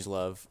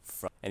 Strangelove.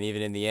 And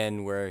even in the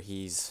end, where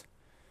he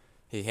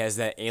has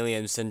that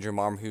alien syndrome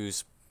arm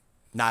who's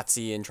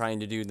Nazi and trying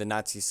to do the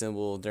Nazi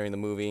symbol during the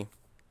movie.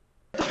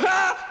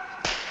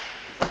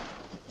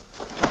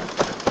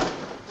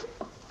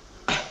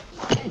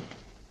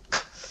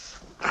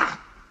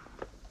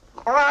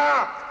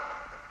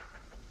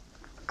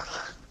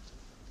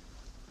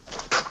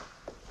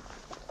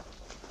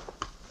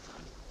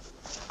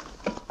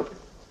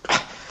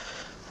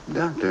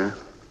 Doctor.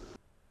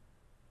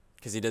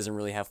 Because he doesn't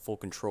really have full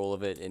control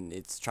of it, and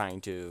it's trying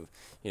to,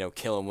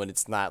 kill him when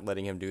it's not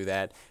letting him do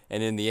that.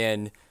 And in the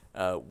end,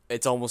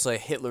 it's almost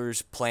like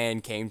Hitler's plan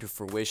came to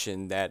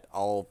fruition, that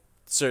a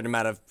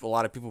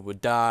lot of people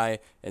would die,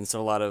 and so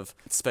a lot of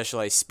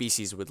specialized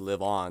species would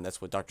live on.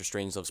 That's what Dr.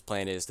 Strangelove's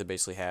plan is, to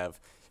basically have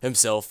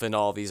himself and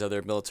all these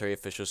other military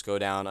officials go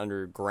down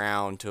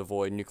underground to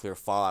avoid nuclear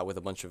fallout with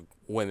a bunch of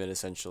women,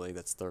 essentially.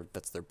 That's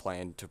their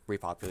plan, to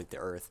repopulate the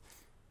Earth.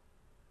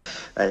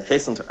 I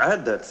hasten to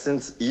add that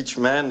since each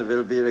man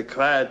will be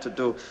required to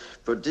do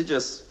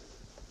prodigious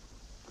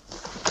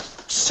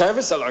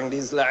service along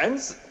these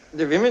lines,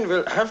 the women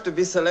will have to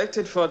be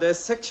selected for their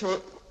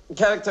sexual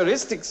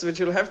characteristics which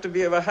will have to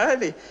be of a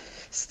highly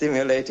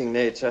stimulating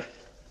nature.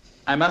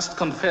 I must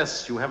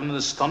confess, you have an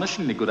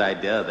astonishingly good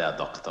idea there,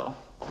 Doctor.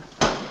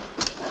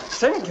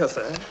 Thank you,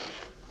 sir.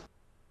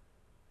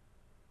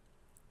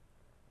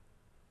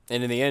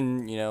 And in the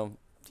end,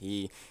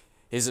 he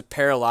is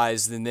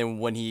paralyzed, and then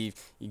when he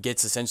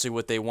gets essentially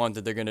what they want,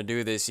 that they're going to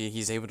do this,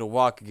 he's able to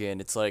walk again.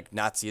 It's like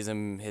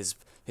Nazism has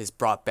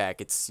brought back.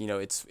 It's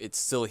it's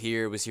still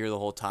here. It was here the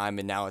whole time,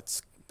 and now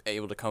it's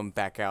able to come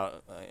back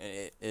out.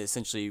 It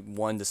essentially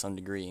won to some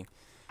degree.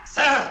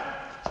 Sir,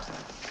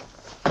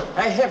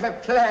 I have a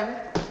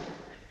plan.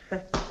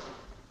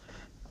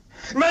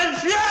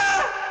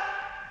 Monsieur,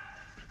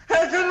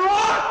 I can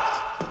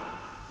walk.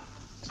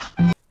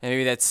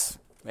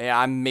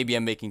 And maybe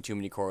I'm making too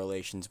many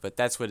correlations, but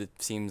that's what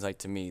it seems like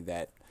to me,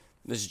 that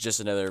this is just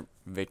another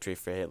victory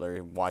for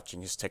Hitler,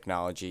 watching his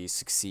technology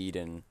succeed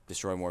and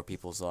destroy more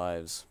people's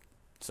lives.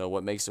 So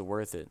what makes it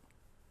worth it?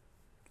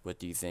 What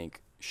do you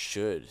think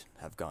should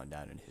have gone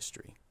down in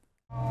history?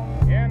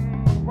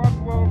 In what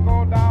will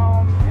go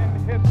down in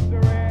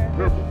history.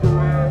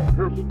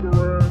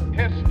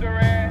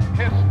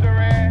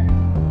 History.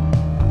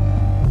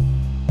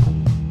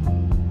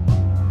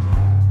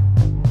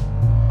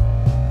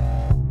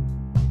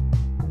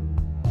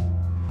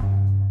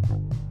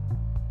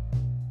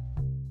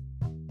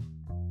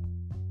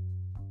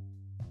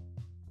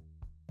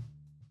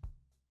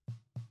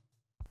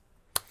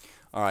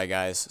 Alright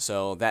guys,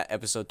 so that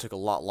episode took a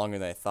lot longer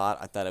than I thought.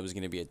 I thought it was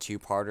going to be a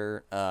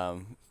two-parter,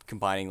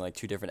 combining like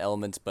two different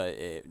elements, but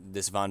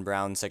this Von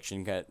Braun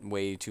section got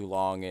way too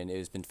long, and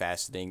it's been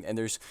fascinating. And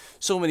there's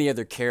so many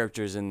other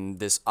characters in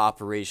this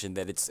operation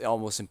that it's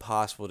almost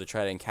impossible to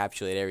try to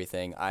encapsulate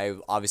everything. I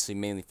obviously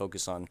mainly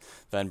focus on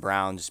Von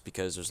Braun just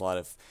because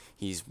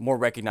he's more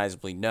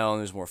recognizably known,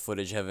 there's more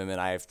footage of him, and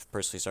I've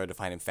personally started to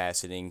find him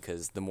fascinating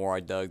because the more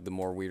I dug, the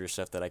more weirder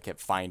stuff that I kept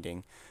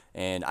finding.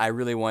 And I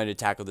really wanted to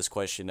tackle this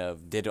question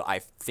of, did I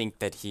think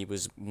that he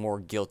was more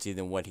guilty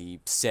than what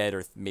he said,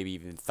 or maybe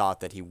even thought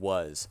that he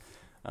was?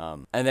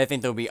 And I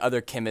think there'll be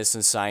other chemists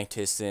and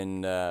scientists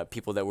and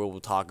people that we'll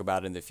talk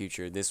about in the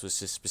future. This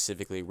was just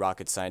specifically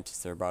rocket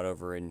scientists that are brought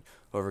over in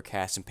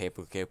Overcast and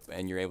Paperclip,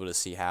 and you're able to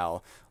see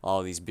how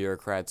all these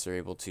bureaucrats are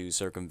able to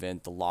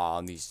circumvent the law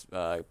on these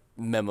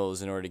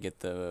memos in order to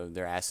get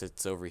their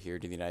assets over here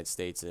to the United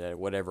States at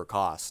whatever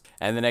cost.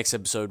 And the next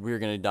episode, we're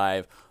going to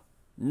dive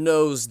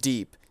nose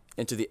deep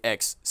into the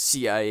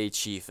ex-CIA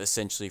chief,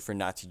 essentially, for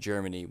Nazi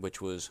Germany,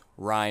 which was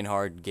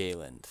Reinhard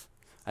Gehlen.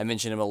 I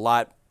mentioned him a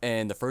lot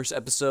in the first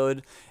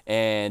episode,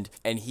 and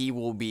he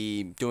will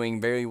be doing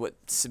very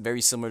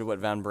similar to what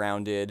Von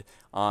Braun did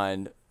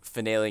on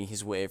finagling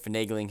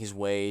his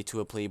way to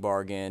a plea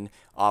bargain,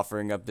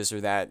 offering up this or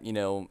that,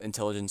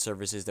 intelligence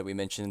services that we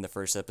mentioned in the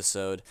first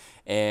episode,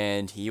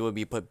 and he will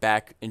be put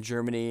back in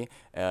Germany.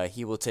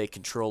 He will take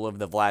control of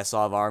the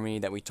Vlasov army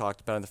that we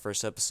talked about in the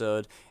first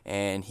episode,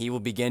 and he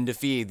will begin to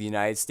feed the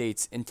United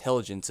States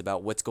intelligence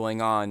about what's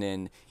going on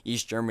in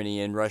East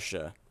Germany and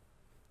Russia,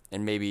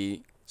 and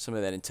maybe some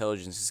of that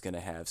intelligence is going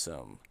to have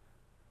some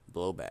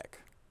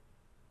blowback.